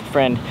this video with a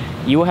friend,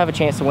 you will have a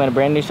chance to win a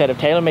brand new set of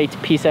tailor-made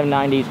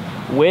P790s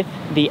with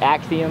the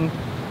Axiom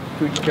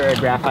Fujitura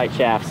graphite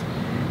shafts.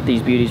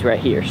 These beauties right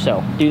here.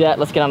 So do that.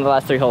 Let's get on to the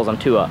last 3 holes. I'm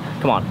 2 up.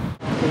 Come on.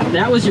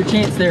 That was your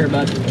chance there,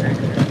 bud.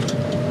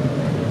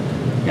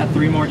 Got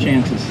 3 more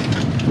chances.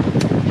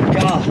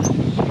 God,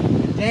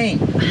 dang.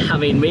 I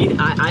mean,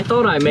 I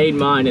thought I made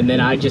mine, and then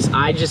I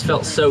just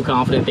felt so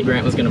confident that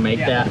Grant was going to make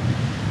that,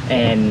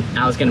 and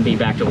I was going to be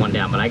back to 1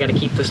 down. But I got to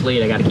keep this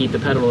lead. I got to keep the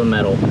pedal to the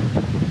metal.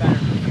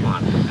 Come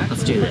on,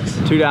 let's do this.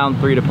 2 down,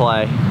 3 to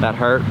play. That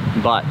hurt,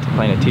 but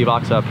playing a tee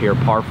box up here,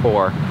 par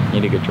 4,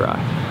 need a good drive.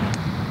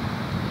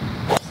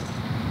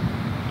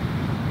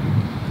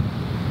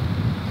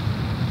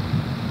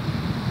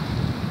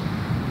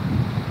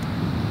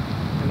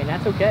 I mean,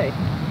 that's okay.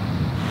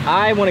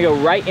 I want to go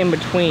right in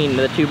between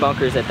the 2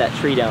 bunkers at that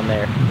tree down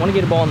there. I want to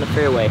get a ball in the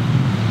fairway.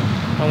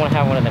 I don't want to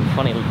have one of them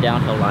funny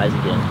downhill lies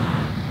again.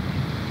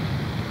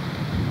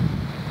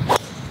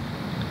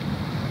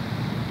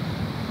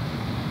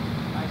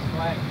 Nice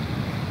swag.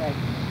 Okay.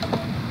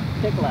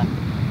 Kick left.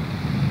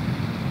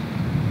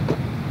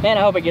 Man,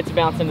 I hope it gets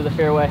bounced into the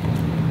fairway.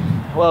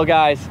 Well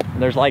guys,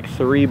 there's like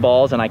 3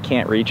 balls and I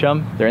can't reach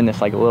them. They're in this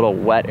like little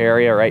wet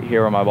area right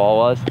here where my ball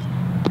was.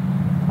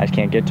 I just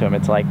can't get to them.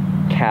 It's like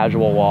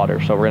casual water,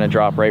 so we're gonna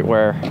drop right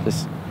where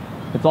this,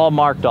 it's all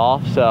marked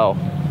off, so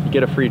you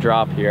get a free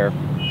drop here.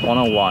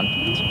 101,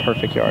 it's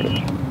perfect yardage. Is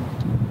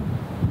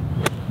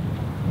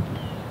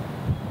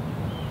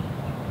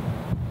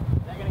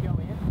that gonna go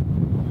in?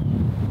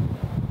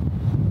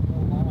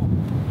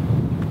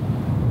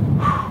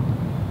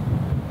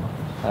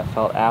 That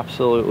felt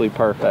absolutely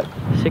perfect.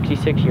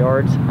 66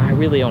 yards. I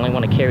really only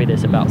want to carry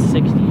this about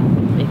 60.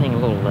 Anything a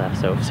little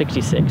left, so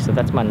 66. So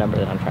that's my number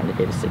that I'm trying to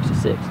hit is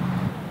 66.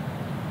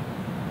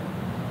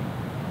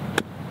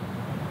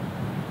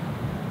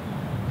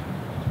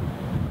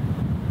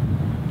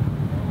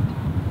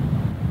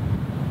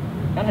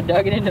 Kind of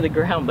dug it into the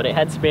ground, but it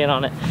had spin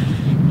on it.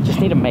 Just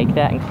need to make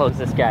that and close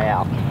this guy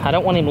out. I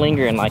don't want him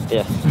lingering like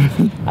this.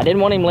 I didn't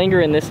want him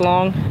lingering this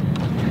long,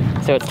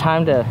 so it's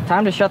time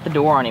to shut the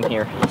door on him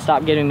here.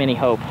 Stop giving him any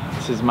hope.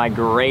 This is my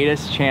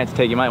greatest chance.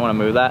 Tig, you might want to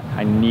move that.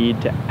 I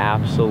need to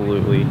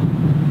absolutely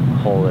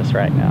hole this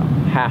right now.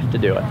 Have to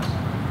do it.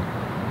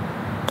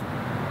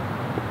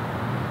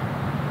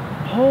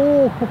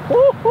 Oh,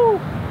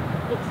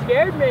 it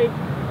scared me.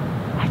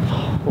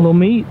 Little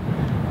meat.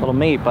 Little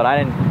meat, but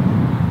I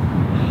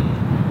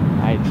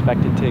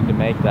expected Tig to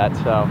make that,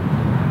 so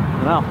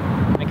no.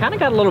 I kind of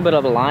got a little bit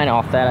of a line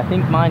off that. I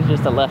think mine's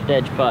just a left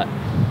edge putt.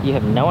 You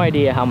have no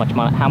idea how much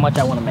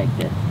I want to make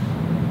this.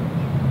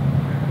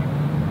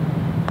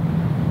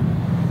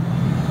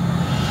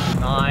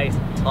 Nice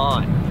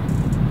putt.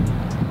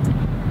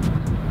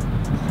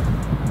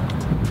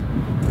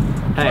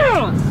 Hey,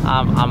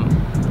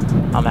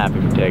 I'm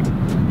happy for Tig.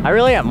 I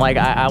really am. Like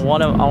I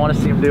want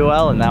to see him do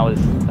well, and that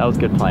was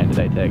good playing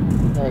today, Tig.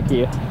 Thank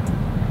you.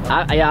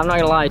 Yeah, I'm not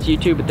gonna lie, it's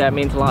YouTube, but that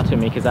means a lot to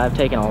me because I've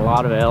taken a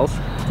lot of L's,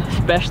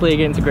 especially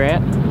against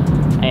Grant,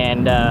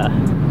 and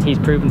he's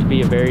proven to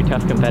be a very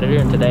tough competitor.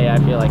 And today, I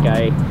feel like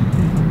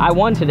I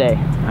won today.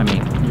 I mean,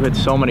 you had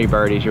so many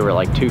birdies. You were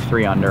like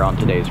 2-3 under on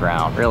today's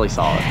round. Really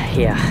solid.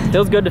 Yeah,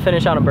 feels good to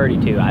finish on a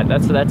birdie too.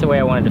 That's the way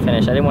I wanted to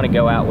finish. I didn't want to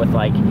go out with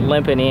like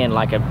limping in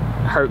like a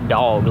hurt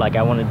dog. Like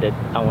I wanted to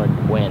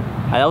win.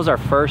 That was our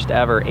first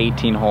ever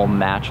 18-hole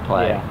match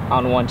play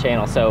on one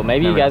channel. So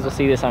maybe you guys will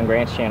see this on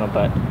Grant's channel.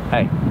 But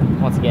hey,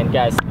 once again,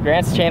 guys,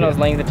 Grant's channel is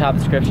linked at the top of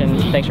the description.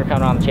 Thanks for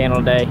coming on the channel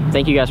today.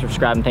 Thank you guys for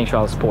subscribing. Thanks for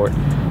all the support.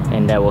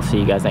 And we'll see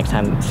you guys next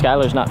time.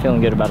 Skylar's not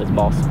feeling good about his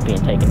boss being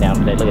taken down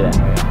today. Look at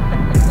that.